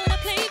talking about I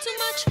play too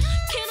much.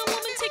 Can a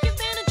woman take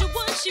advantage of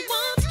what she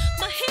wants?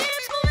 My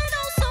hips moving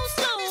oh so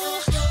slow.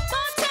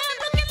 Part-time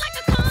looking like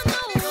a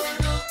condo.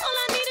 All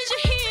I need is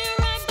your here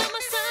right by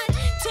my side.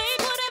 Take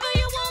whatever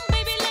you want,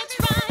 baby, let's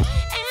ride.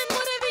 And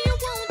whatever you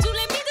want to,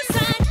 let me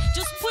decide.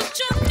 Just put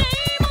your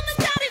name on the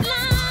dotted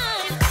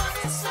line.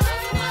 To sign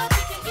you up,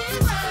 we can get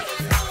right.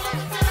 All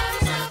the time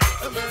is up, we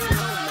can get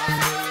right.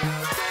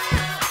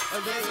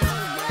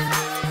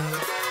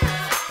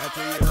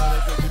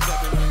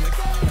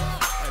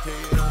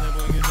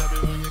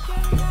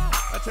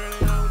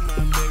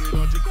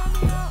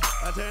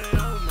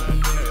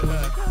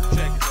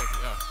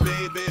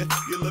 Baby,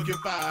 you're looking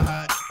fire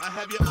hot. I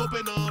have you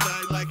open all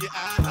night like your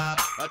IHOP.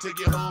 I'll take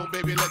you home,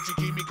 baby, let you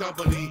keep me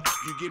company.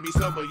 You give me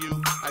some of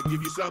you, I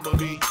give you some of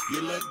me.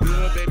 You look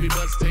good, baby,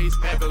 must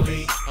taste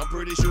heavenly. I'm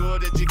pretty sure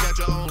that you got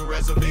your own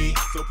recipe.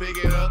 So pick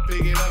it up,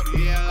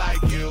 yeah, I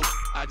like you.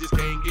 I just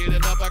can't get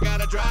enough, I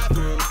gotta drive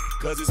through.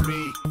 Cause it's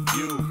me,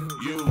 you,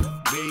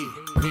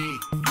 me,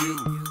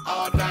 you.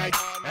 All night,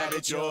 at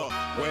it your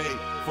way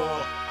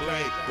for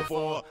play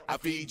before I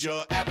feed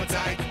your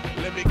appetite.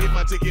 Let me get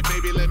my ticket,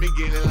 baby, let me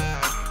get in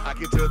line. I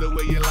can tell the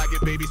way you like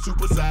it, baby,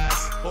 supersize.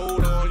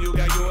 Hold on, you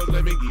got yours,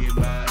 let me get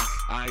mine.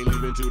 I ain't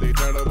leaving till they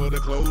turn over the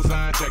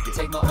clothesline, check it.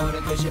 Take my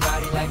order, cause your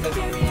body like a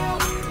carry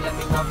out. Let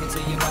me walk into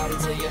your body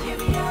till you hear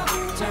me out.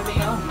 Turn me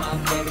on, my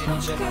baby,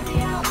 don't you cut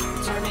me out.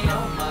 Turn me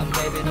on, my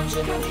baby, don't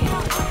you cut me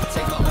out.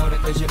 Take my order,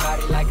 cause your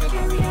body like a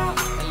carry out.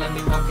 And let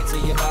me walk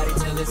into your body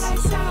till it's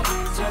lights out.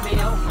 Turn me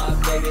on, my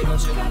baby,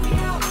 don't you cut me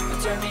out.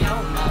 Turn me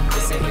on, my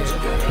baby, don't you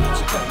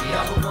cut me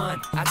out. Number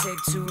one, I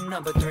take two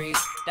number threes.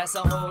 That's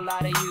a whole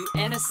lot of you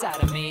and a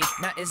side of me.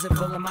 Now is it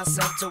full of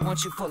myself to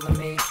want you full of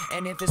me?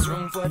 And if it's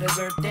room for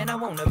dessert, then I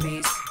want a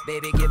piece.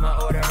 Baby, get my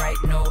order right,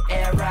 no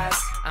errors.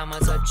 I'ma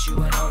touch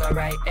you in all the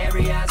right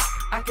areas.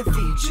 I can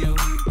feed you,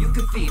 you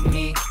can feed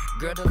me.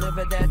 Girl,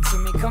 deliver that to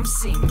me, come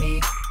see me.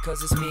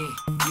 Cause it's me,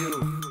 you,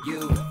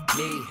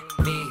 me,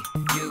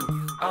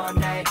 you. All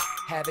night,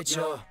 have it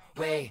your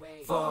way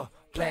for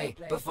play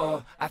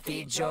before I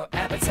feed your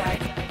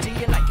appetite. Do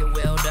you like it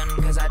well done?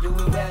 Cause I do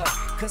it well.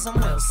 Cause I'm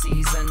well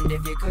seasoned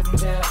if you couldn't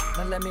tell.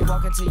 Now let me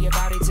walk into your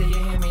body till you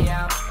hear me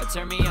out. Or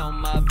turn me on,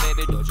 my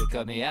baby, don't you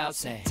cut me out.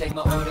 Say, take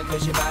my order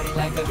cause your body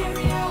like a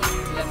carry out.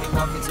 Let me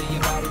walk into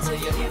your body till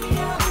you hear me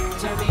out.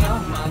 Turn me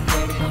on, my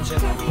baby, don't you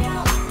cut me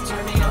out.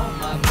 Turn me on,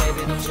 my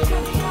baby, don't you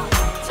cut me out.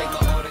 Take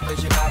my order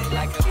cause your body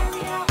like a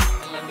carry out.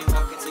 And let me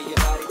walk into your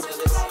body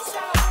till it's lights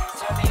out.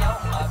 Turn me on,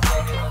 my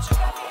baby, don't you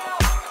cut me out.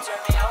 Turn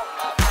me on,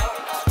 my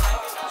baby.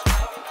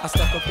 I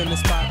step up in the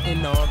spot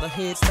and all the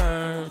heads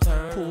turn.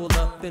 Pull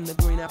up in the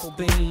green apple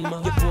beam.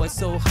 Your boy's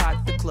so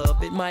hot, the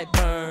club, it might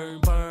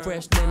burn.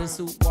 Fresh linen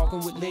suit,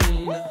 walking with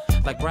lean.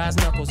 Like brass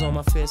knuckles on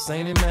my fists,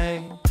 ain't it,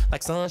 man?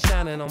 Like sun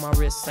shining on my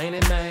wrists, ain't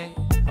it, man?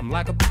 I'm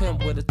like a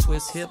pimp with a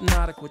twist,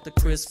 hypnotic with the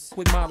crisp.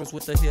 With models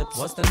with the hips,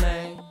 what's the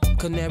name?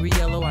 Canary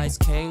yellow ice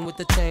came with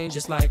the change.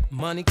 Just like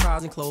money,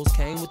 cars, and clothes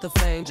came with the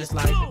fame. Just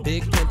like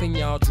big pimpin',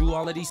 y'all drew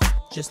all of these.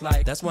 Just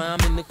like, that's why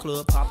I'm in the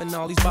club, popping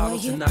all these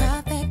bottles tonight. You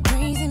got that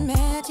crazy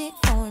magic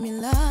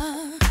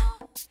formula,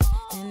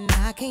 and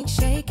I can't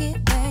shake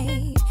it,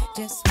 babe.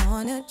 Just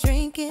wanna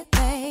drink it,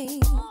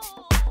 babe.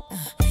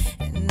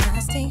 And I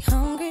stay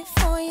hungry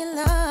for your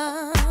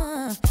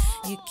love.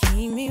 You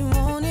keep me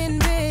wanting,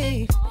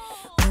 babe.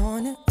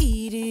 Wanna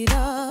eat it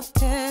up,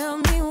 tell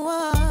me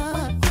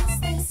what is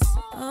this?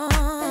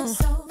 That's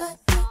so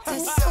addictive.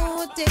 That's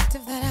so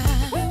addictive that I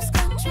lose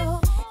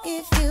control.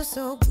 It feels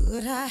so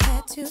good, I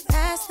had to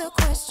ask the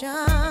question.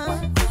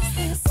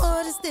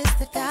 What is this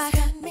that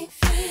got me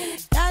feeling?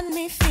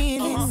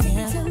 Can't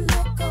seem to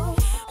let go.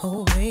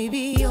 Oh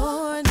baby,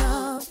 your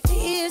love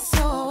is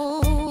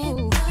so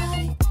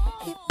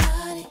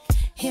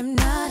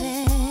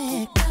hypnotic,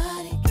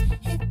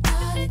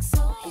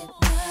 so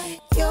hypnotic.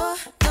 Your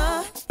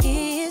love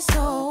is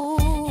so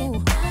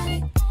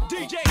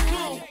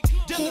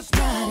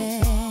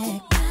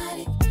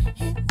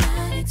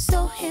hypnotic,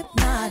 so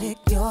hypnotic.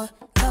 Your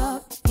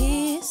love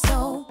is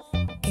so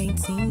can't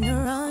seem to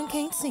run,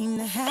 can't seem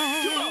to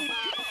hide.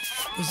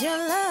 Cause your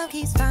love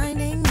keeps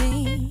finding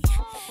me.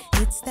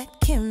 It's that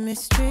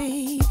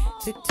chemistry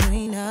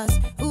between us.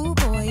 Ooh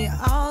boy, you're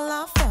all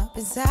off up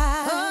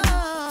inside.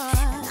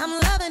 And I'm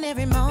loving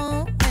every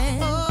moment.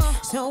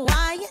 So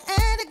why you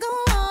had to go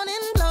on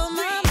and blow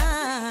my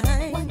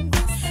mind?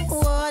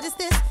 What is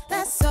this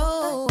that's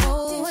so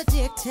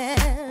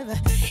addictive?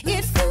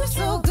 It feels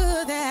so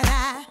good that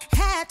I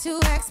had to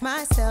ask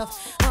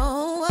myself,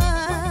 oh,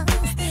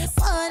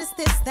 what is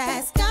this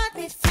that's got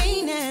me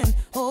feeling?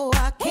 Oh,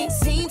 I can't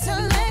seem to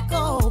let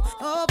go.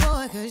 Oh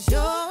boy, cause your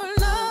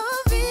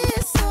love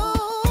is so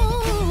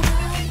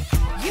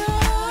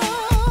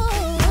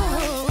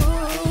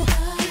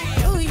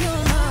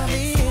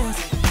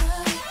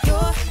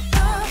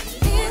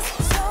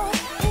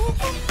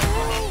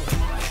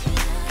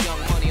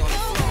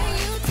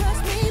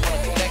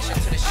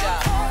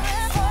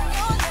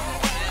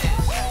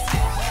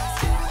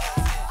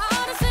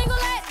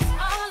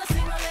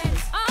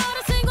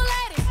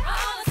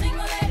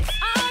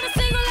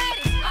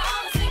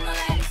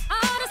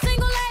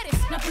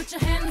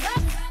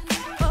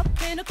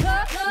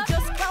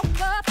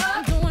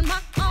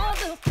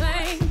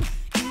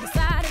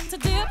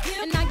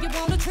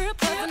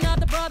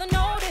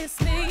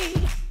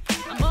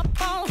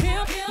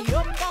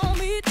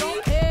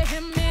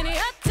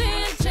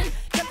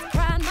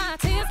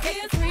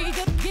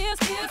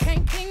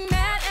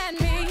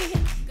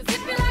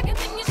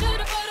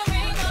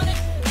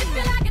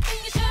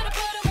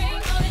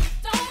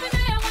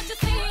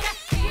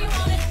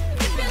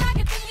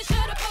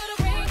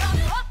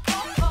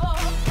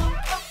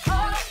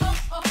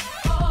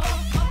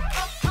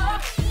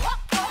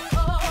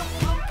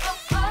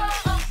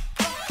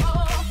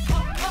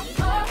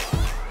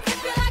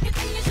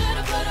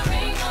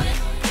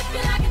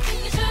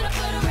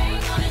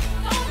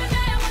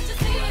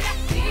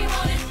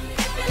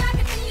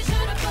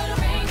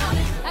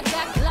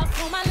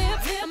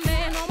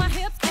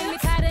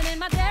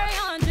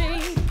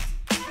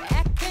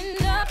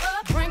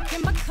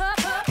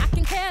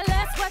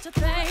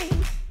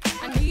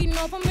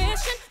no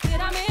permission, did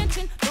I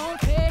mention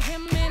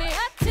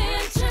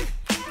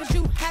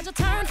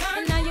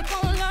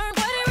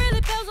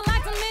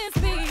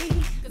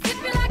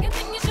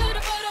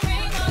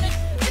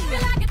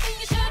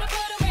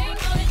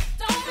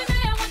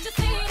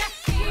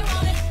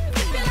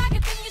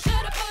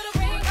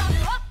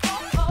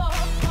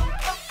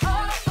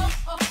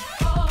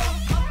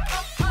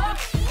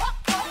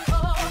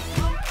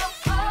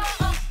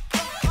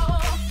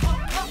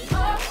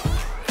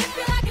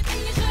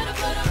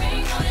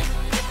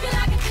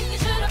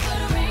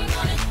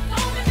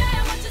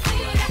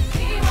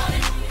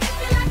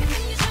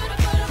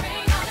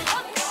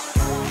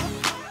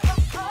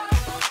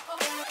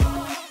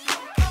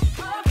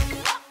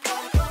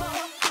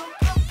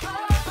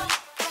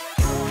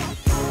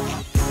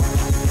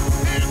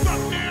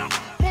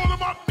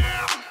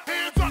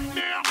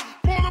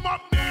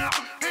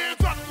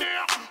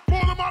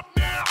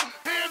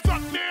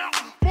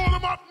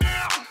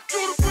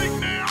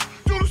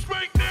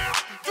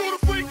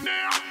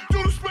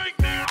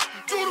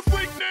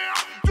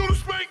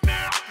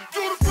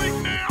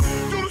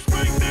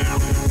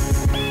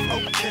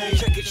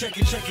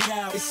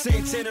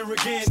Santana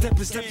again.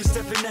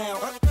 Stepping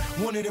out.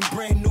 One of them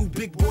brand new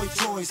big boy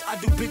toys. I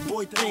do big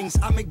boy things.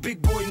 I make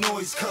big boy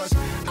noise. Cause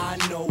I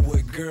know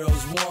what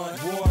girls want.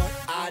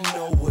 I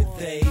know what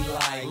they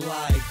like.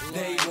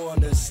 They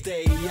wanna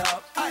stay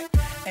up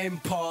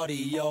and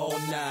party all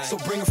night. So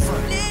bring a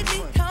friend. Let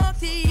me talk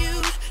to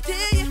you,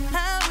 tell you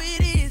how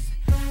it is.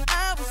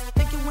 I was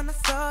thinking when I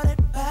saw that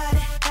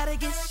body, gotta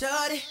get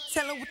shorty.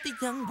 Tell her what the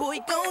young boy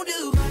gon'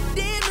 do.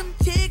 Damn them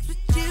chicks with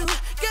you,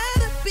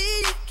 gotta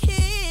be a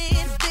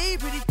kin. They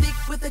pretty thick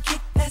with a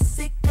kick that's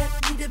sick,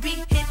 that need to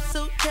be hit.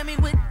 So tell me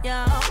what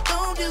y'all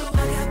gon' do.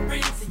 I got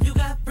friends and you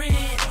got friends.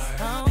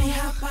 They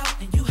hop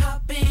out and you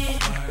hop in.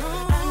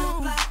 I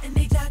look fly and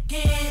they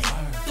jogging.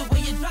 The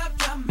way you drop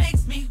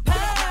makes me wild.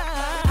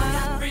 I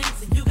got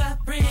friends and you got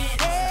friends.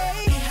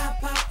 They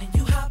hop out and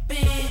you hop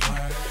in.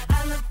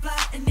 I look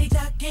fly and they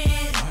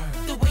jogging.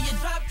 The way you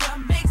drop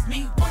makes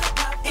me wanna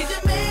pop. Is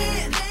your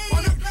man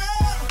wanna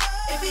blow?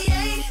 If he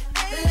ain't,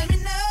 let me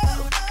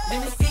know. Let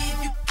me see if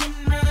you can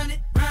run it.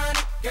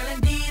 Girl,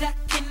 indeed I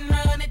can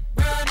run it.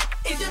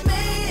 Is your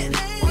man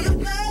wanna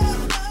blow?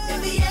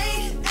 If he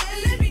ain't,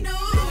 let me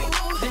know.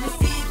 Let me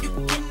see if you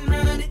can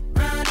run it.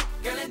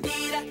 Girl,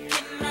 indeed I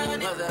can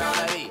run it.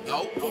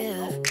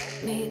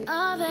 Give me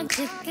all that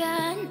you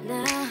got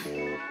now.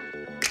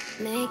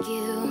 Make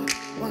you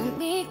want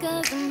me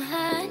cause I'm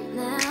hot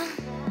now.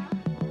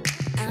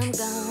 I'm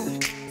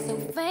gone, so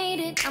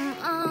faded, I'm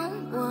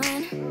on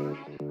one.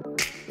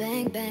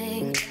 Bang,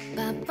 bang,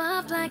 pop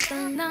off like a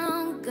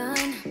long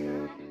gun.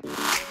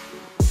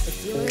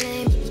 If you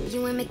lame,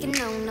 you ain't making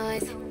no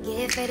noise.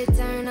 Get faded,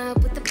 turn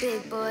up with the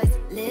big boys.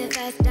 Live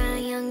fast, die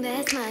young,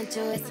 that's my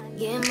choice.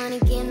 Get money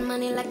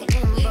like an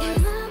invoice.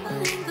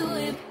 Make the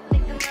whip,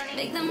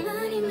 make the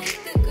money, make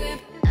the grip.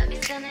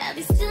 I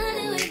be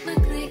stunning with my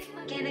click.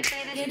 Get it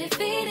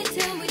faded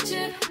till we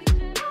trip.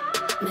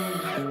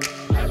 Man,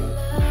 I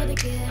love to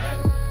get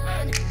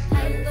on. I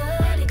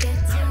love to get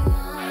too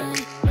on.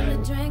 When the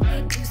drink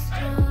be too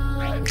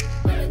strong,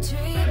 when the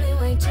tree be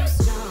way too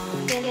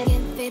strong.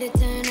 Get faded,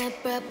 turn up,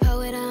 bro,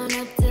 pull it on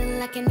up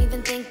till I can't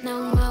even think no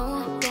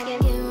more.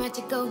 Get right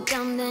to go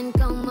dumb, then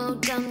go more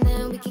dumb,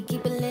 then we can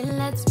keep it lit,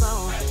 let's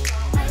roll.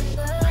 I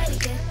love to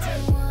get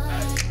too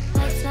on.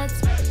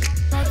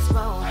 Let's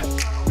roll. I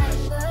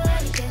love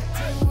to get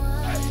too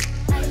on.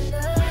 I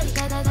love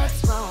to let's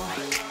roll.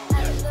 I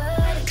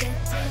love to get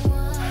too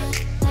on.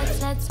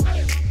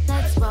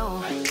 Let's roll.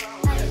 I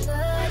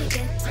love to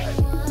get too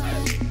on.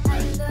 I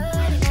love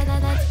to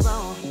let's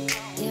roll.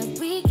 Yeah,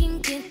 we can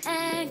get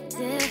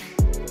active,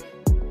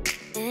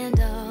 and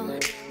all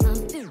my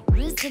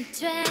fingers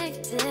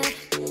attractive.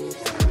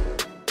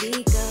 We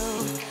go,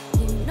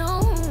 you know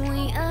who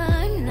we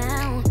are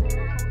now.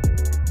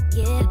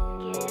 Yeah,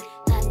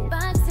 hot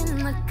box in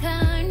the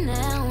car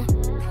now.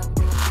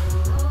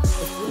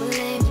 If you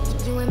lame,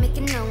 you ain't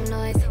making no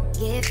noise.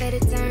 Get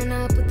faded, turn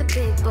up with the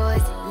big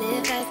boys.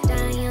 Live fast,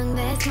 die young,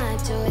 that's my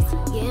choice.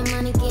 Get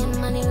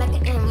money like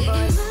an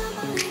invoice.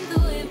 Make the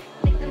whip,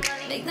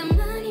 make the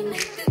money,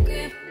 make the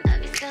grip.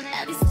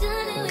 I be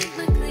stunning with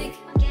my click.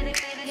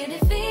 Get it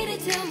faded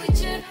till we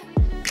trip.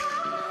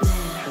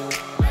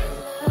 Man,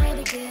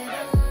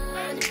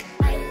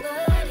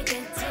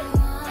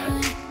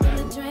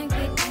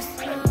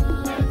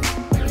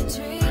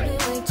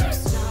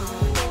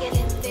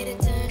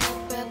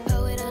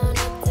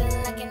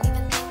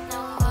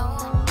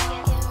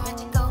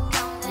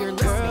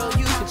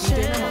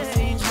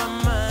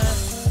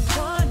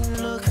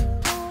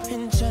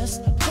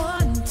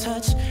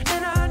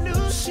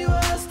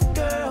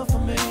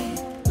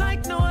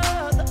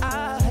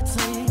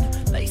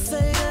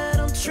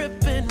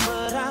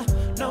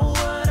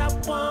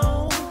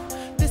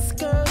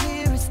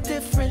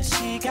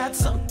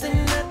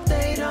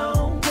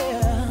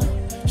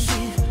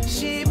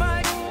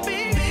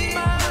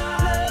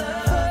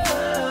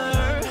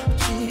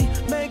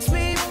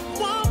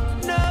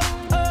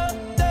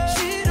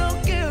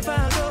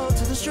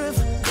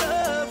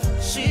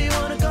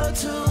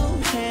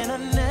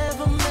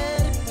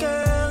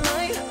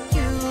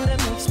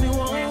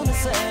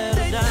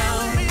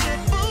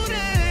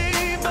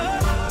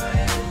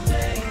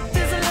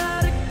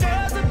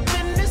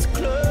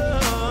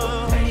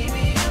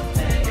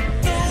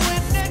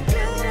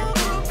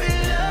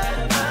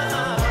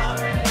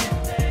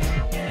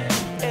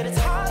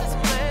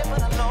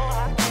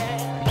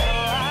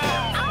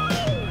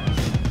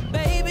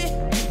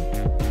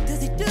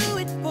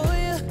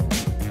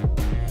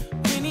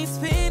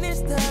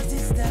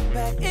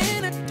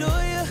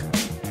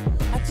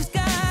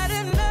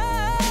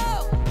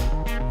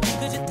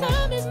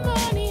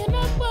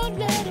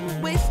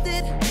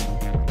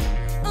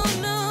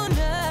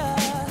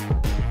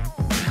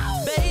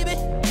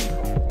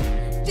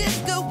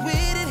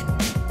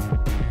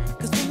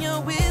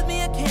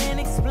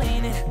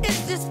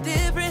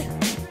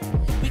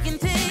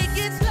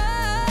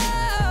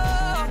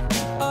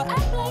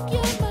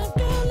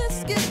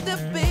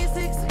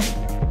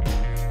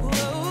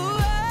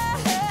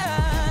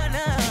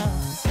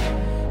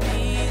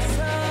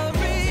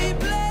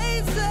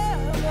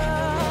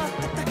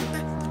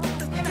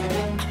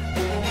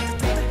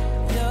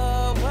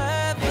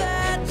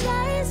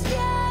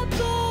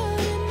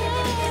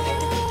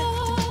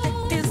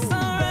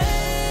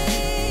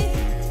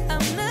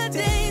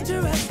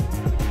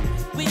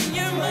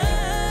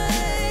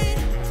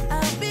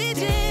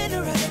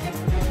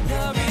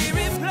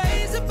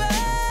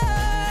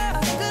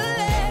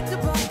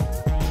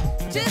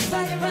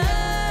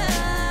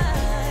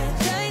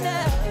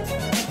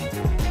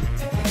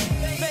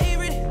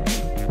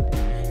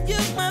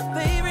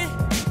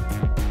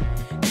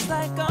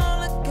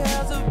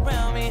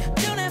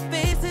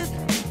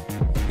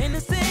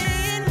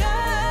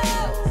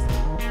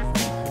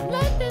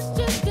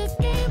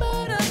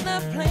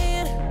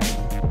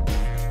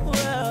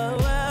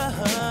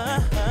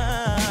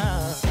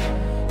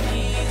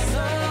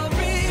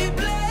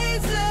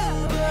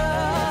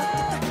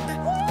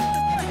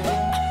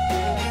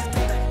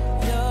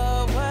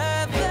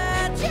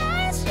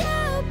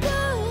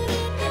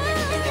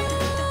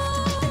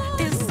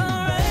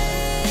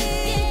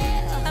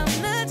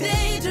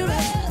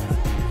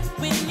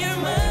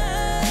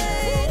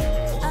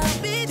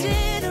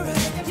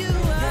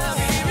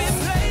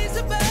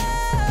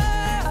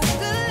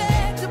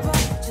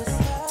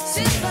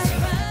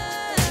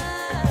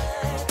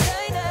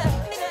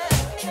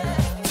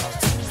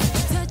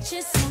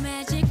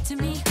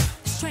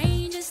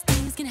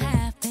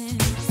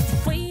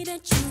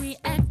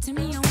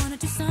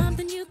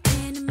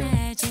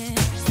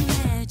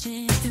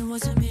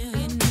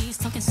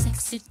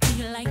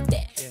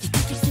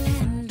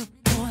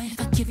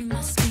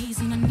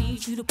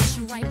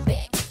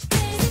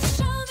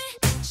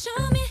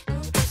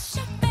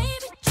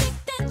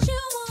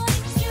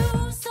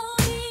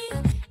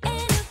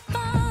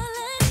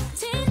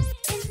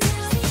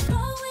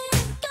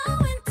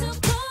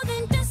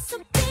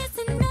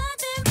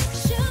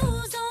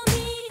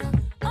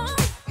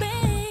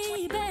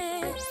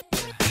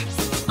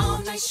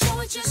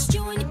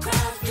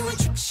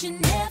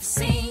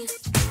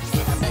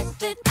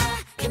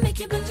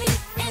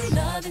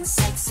 loving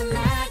sex and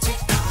magic.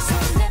 So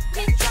let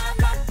me drive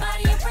my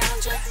body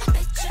around you. I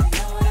bet you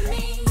know what I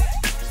mean.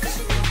 'Cause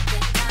you know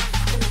that I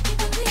can make you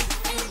believe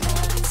in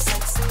loving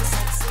sex and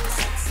sex and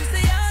sex. You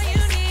say all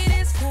you need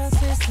is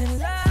consistent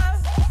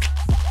love.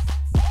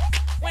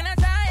 When I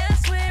try, I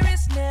swear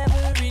it's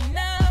never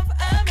enough.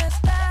 I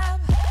messed up.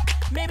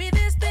 Maybe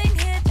this thing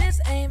here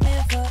just ain't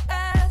meant for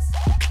us.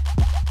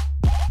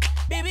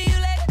 Baby, you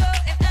let go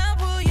and I'll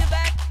pull you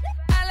back.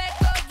 I let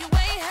go, you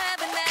ain't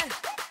having that.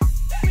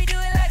 We do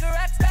it like a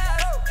rock star.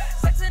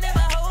 Sexing in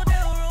my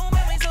hotel room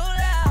and we so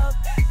loud.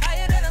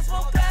 Higher than a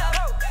smoke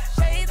cloud.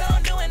 Shades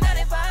on, doing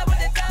 95 with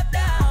the top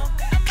down.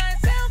 I might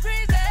sound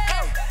crazy,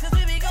 'cause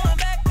we be going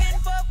back and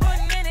forth for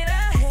a minute.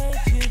 I hate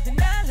you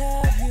and I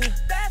love you.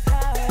 That's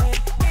how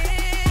it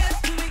is.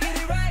 Till we get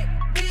it right,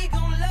 we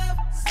gon' love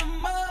some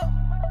more.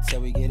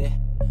 Till we get it,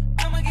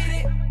 I'ma get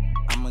it.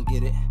 I'ma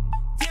get it.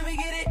 Till we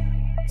get it.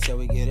 Till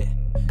we get it,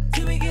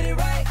 Till we get it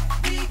right,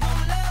 we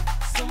gon' love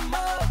some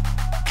more.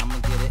 I'ma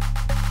get it.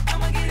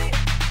 I'ma get it.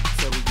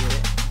 Till we get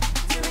it,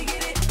 Till we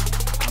get it.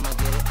 I'ma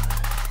get it.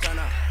 Turn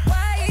up.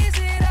 Why is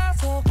it all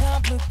so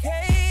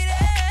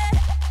complicated?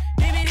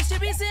 Maybe this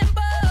should be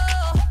simple.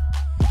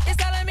 It's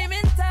all I mean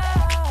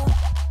mental.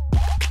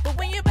 But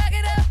when you back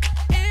it up,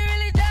 it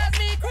really drives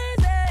me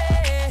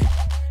crazy.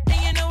 And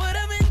you know what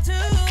I'm into.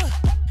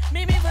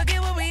 Made me forget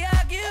what we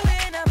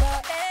arguing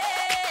about.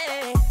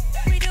 Hey,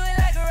 we do it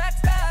like a rock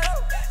star.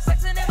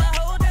 Sexing in my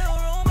hotel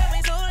room and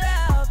we so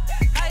loud.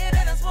 Higher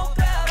than a smoke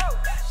cloud.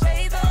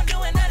 Shades on,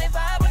 doing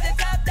 95 with the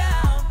top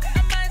down.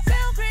 I might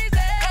sound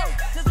crazy,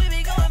 'cause we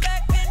be going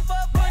back and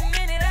forth for a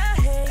minute. I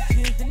hate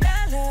you and I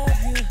love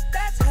you.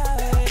 That's how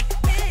it is.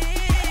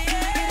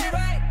 Get it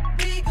right,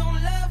 we gon'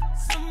 love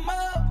some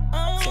more.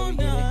 Till Oh we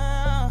get no,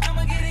 it.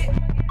 I'ma get it.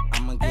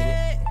 I'ma get it.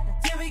 Hey,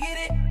 till we get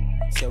it.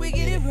 Till We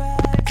get it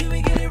right, till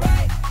we get it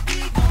right. We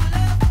gon'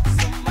 love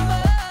some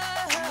more.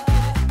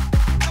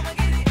 I'ma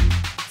get it.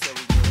 Till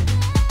we get it,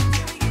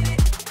 Till we get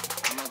it.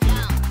 I'ma get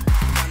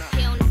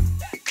it.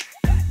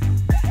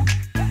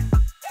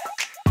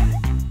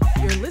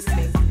 You're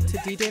listening to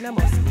DJ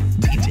Namosky.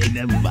 DJ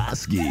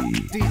Namosky.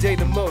 DJ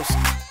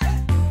Namosky.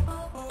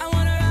 I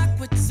wanna rock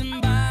with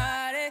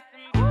somebody.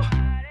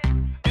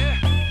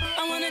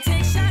 I wanna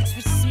take shots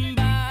with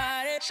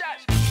somebody.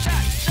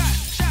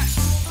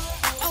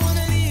 I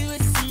wanna leave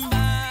with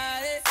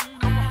somebody.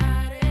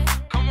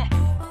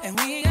 And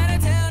we ain't gotta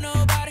tell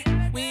nobody.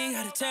 We ain't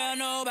gotta tell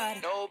nobody.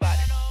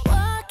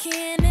 Why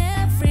can't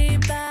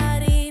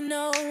everybody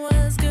know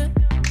what's good,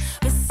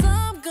 but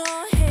some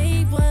gon'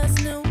 hate what's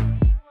new?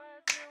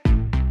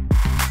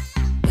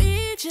 We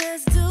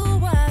just do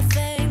our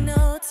thing,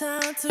 no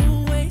time to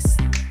waste.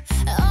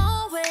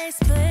 Always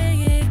play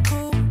it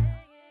cool.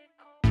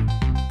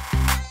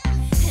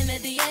 And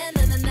at the end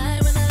of the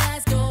night, when the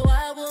lights go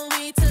out, will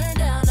we turn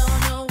down? Oh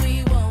no, we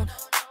won't.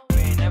 We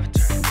ain't never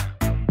turned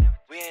down.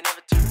 We ain't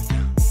never turned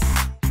down.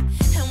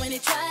 And when they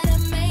try to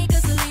make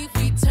us leave,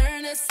 we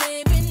turn and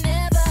say we're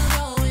never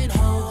going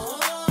home.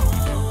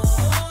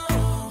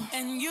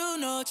 And you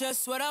know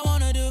just what I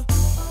wanna do.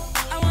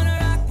 I wanna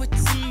rock with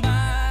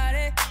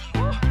somebody.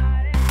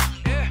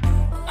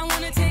 I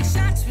wanna take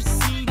shots with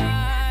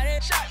somebody.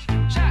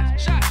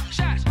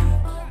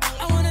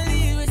 I wanna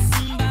leave with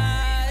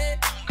somebody.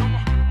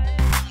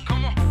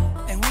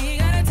 And we ain't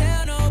gotta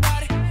tell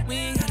nobody. We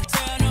ain't gotta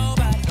tell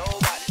nobody.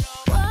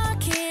 Why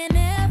can't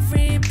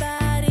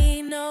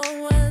everybody know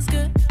what's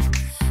good?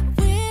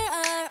 We're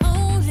our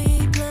only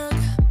plug.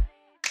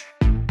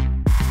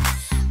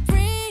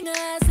 Bring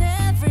us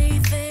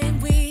everything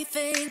we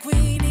think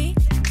we need.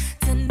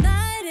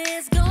 Tonight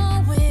is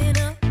going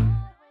up.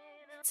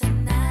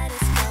 Tonight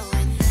is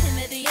going up. And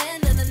at the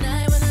end of the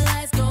night, when the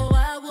lights go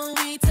out, will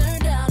we turn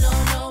down?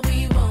 Oh no, we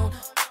won't.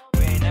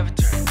 We ain't never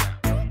turned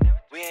down.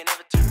 We ain't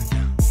never turned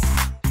down.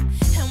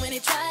 And when they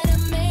try to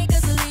make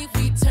us leave,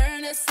 we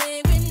turn and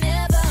say we're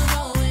never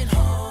going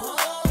home.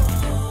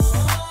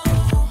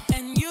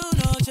 And you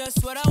know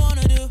just what I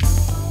wanna do.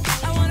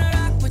 I wanna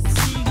rock with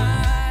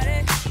somebody.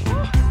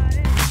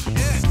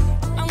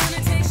 I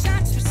wanna take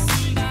shots with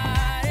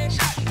somebody.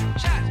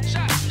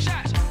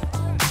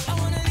 I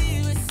wanna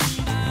leave with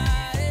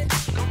somebody.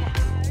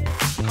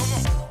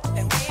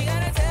 And we ain't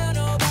gotta tell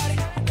nobody.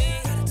 We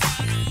ain't gotta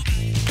tell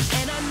nobody.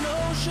 And I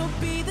know she'll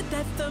be the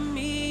death of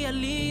me, at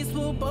least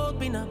we'll both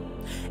be numb.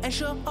 And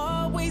she'll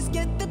always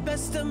get the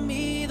best of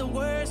me, the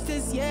worst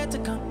is yet to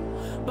come.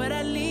 But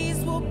at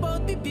least we'll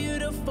both be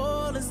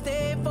beautiful and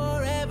stay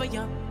forever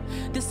young.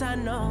 This I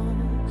know,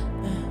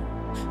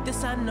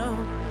 this I know.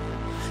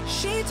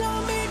 She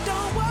told me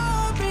don't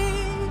worry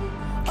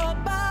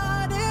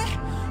about it.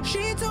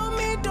 She told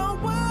me don't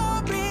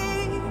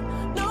worry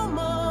no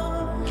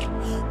more.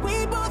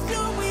 We both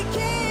know we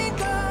can't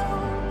go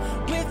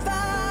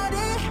without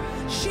it.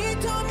 She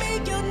told me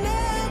you'll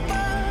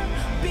never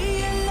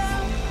be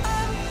alone.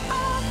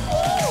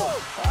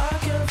 I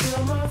can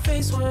feel my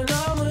face when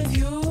I'm with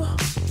you,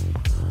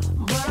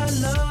 but I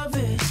love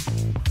it,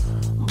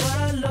 but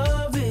I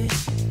love it.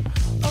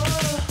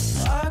 Oh,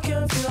 I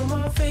can feel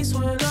my face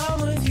when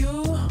I'm with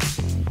you,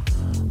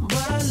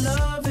 but I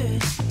love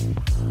it,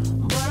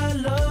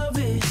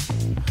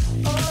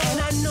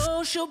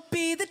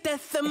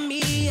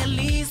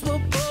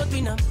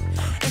 up.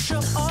 And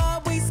she'll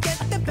always get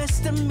the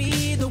best of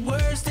me. The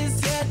worst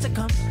is yet to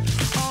come.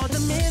 All the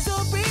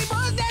misery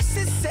was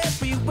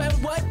necessary when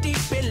we're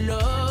deep in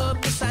love.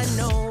 Yes, I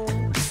know,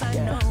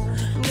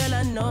 girl,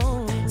 I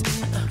know.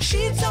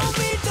 She told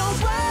me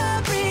don't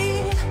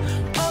worry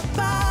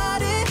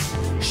about it.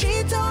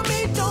 She told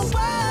me don't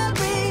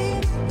worry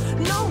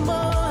no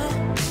more.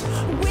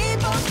 We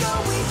both know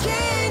we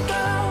can't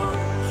go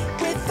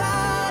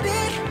without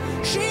it.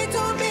 She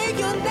told me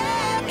you'll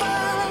never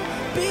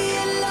be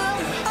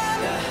alone.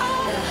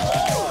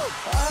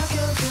 I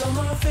can feel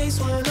my face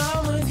when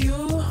I'm with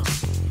you,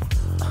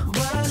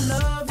 but I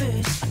love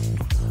it,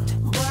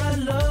 but I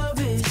love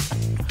it.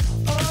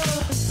 Oh,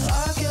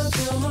 I can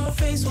feel my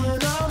face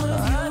when I'm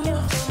with you.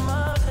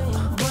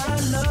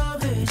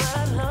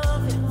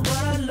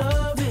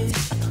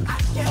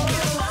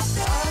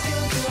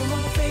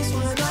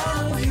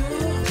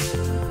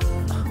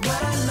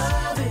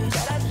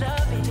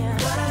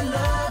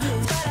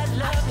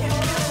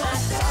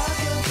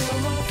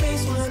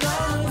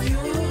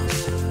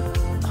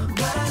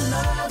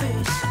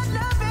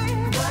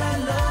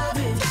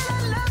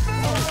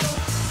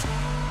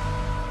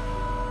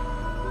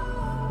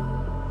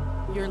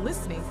 You're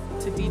listening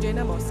to DJ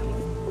Namosky.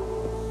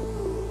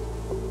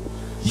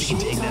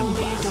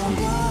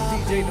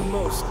 DJ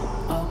Namosky.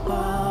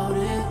 About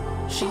it,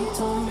 she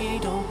told me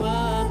don't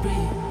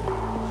worry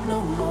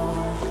no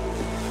more.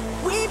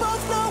 We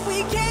both know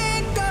we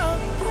can't go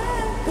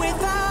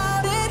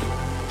without it.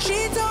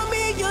 She told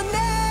me you'll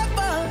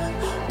never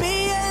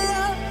be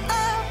alone. I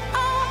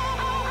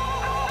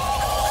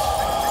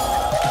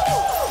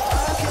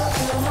can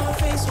feel my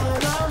face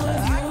when I'm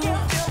with you.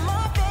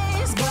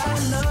 But I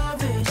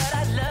love it, but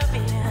I love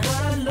it, but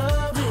I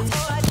love it.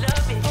 Oh, I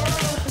love it.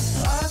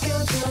 I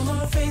can feel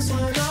my face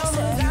when I'm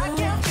with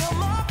you.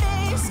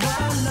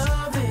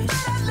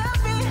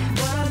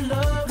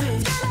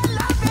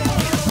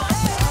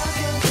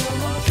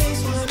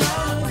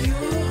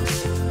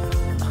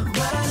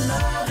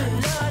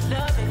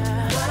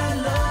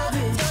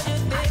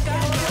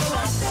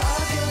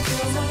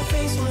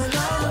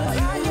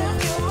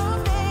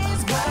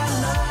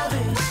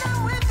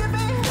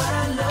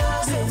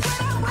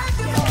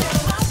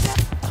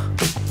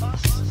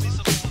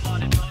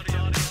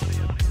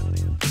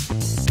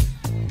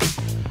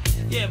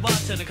 Yeah,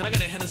 bartender, can I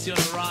get a Hennessy on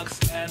the rocks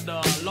and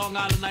Long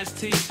Island iced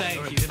tea?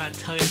 Thank you. Didn't I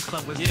tell you this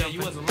club was jumping?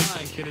 You wasn't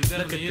lying, kid. It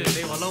definitely is.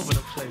 They all over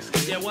the place.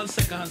 Kid. Yeah, 1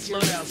 second, hun. Slow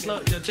down.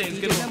 Yo, James,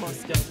 get on. Yo,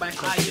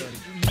 back off, shorty.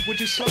 Would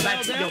you slow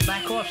down? Yo,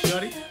 back off,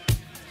 shorty.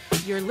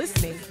 You're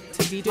listening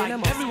to DJ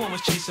Namosky. Everyone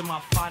was chasing my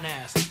fine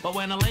ass, but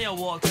when Alea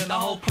walked in, the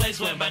whole place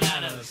went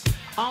bananas.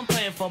 I'm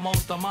paying for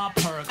most of my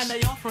perks, and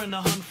they offering the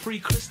hun free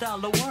Cristal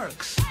the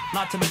works.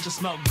 Not to mention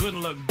smell good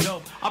and look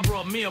dope. I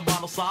brought me a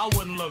bottle so I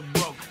wouldn't look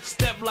broke.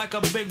 Step like a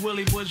big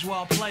Willie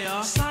bourgeois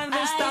player. Sign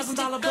this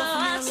 $1,000 bill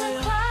for me,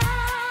 Alea.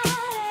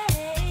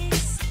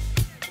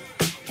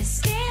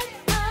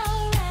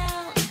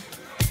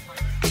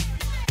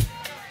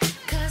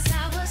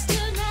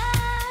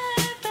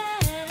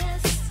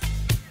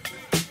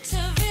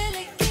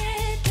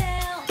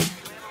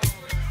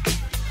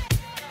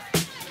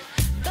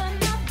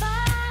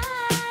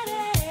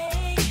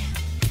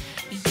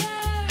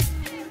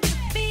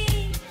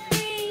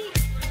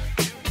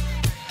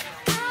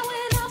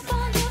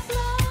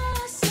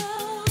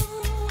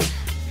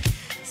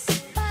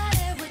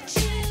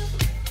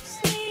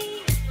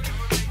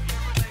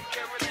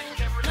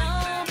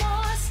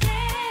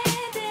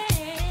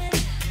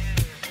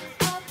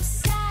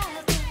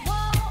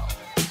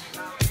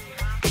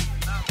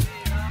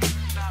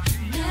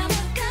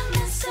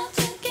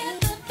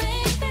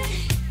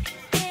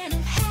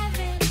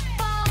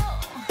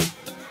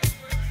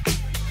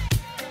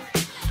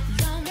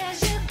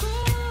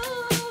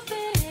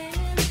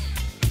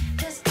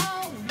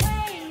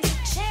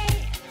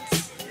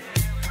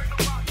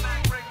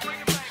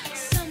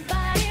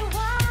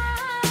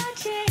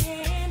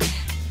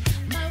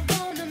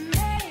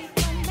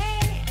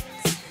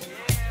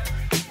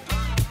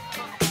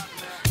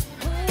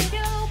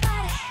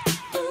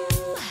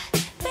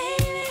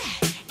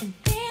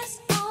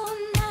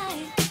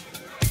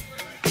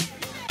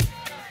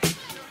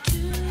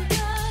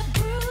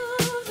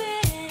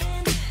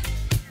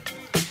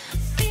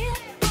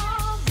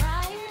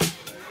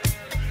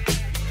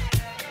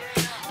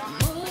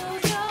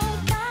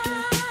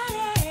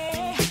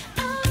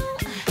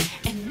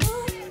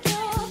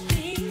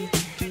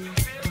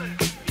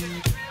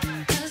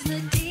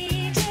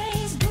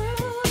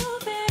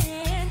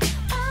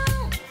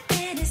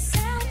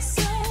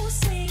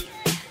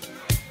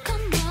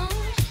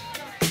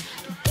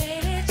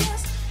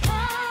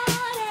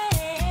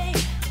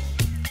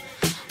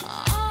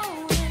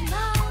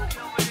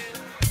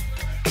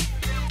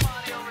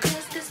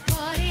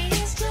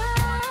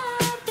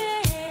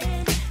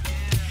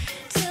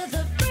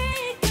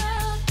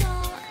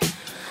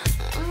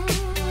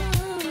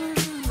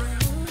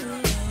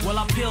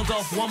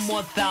 Off one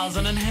more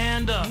 1,000 and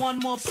hand her one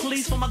more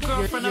please for my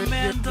girlfriend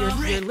Amanda.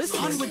 You're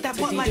listening on with that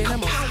to butt DJ like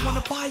Namosky. I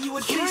wanna buy you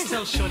a drink. Please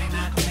tell Shorty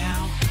that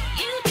now.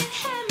 You can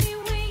have me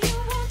when you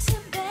want to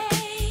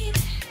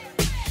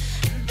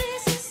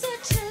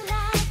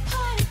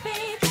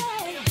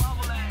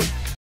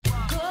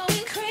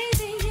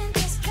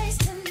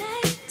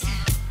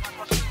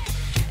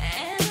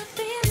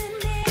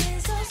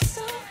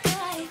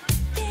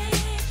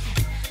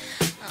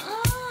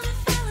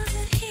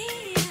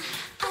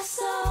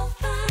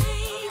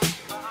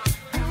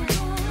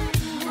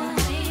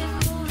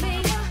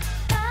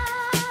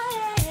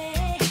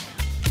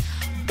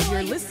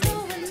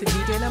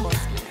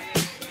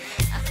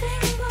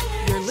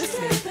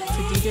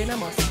DJ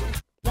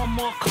Namosky. One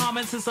more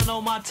comment since I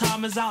know my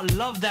time is out.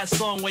 Love that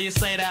song where you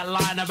say that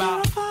line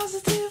about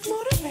positive,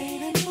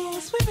 motivating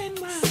force within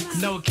my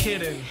life. No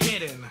kidding,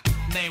 hidden.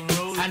 Name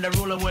rules, and the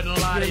ruler wouldn't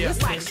lie to you.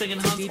 Singing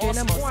Hunt's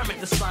awesome form at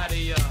the side of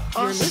you.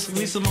 Us,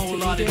 we some old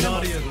lauded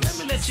audience.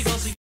 Let me let you go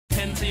see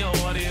Pent to your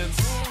audience.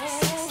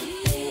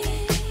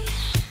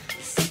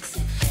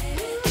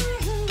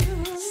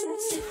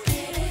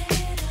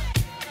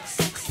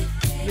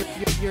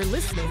 You're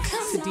listening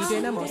to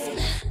DJ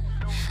Namosky.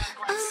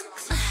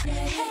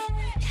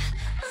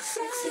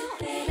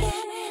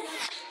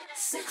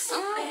 Sexy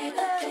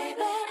baby,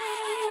 baby.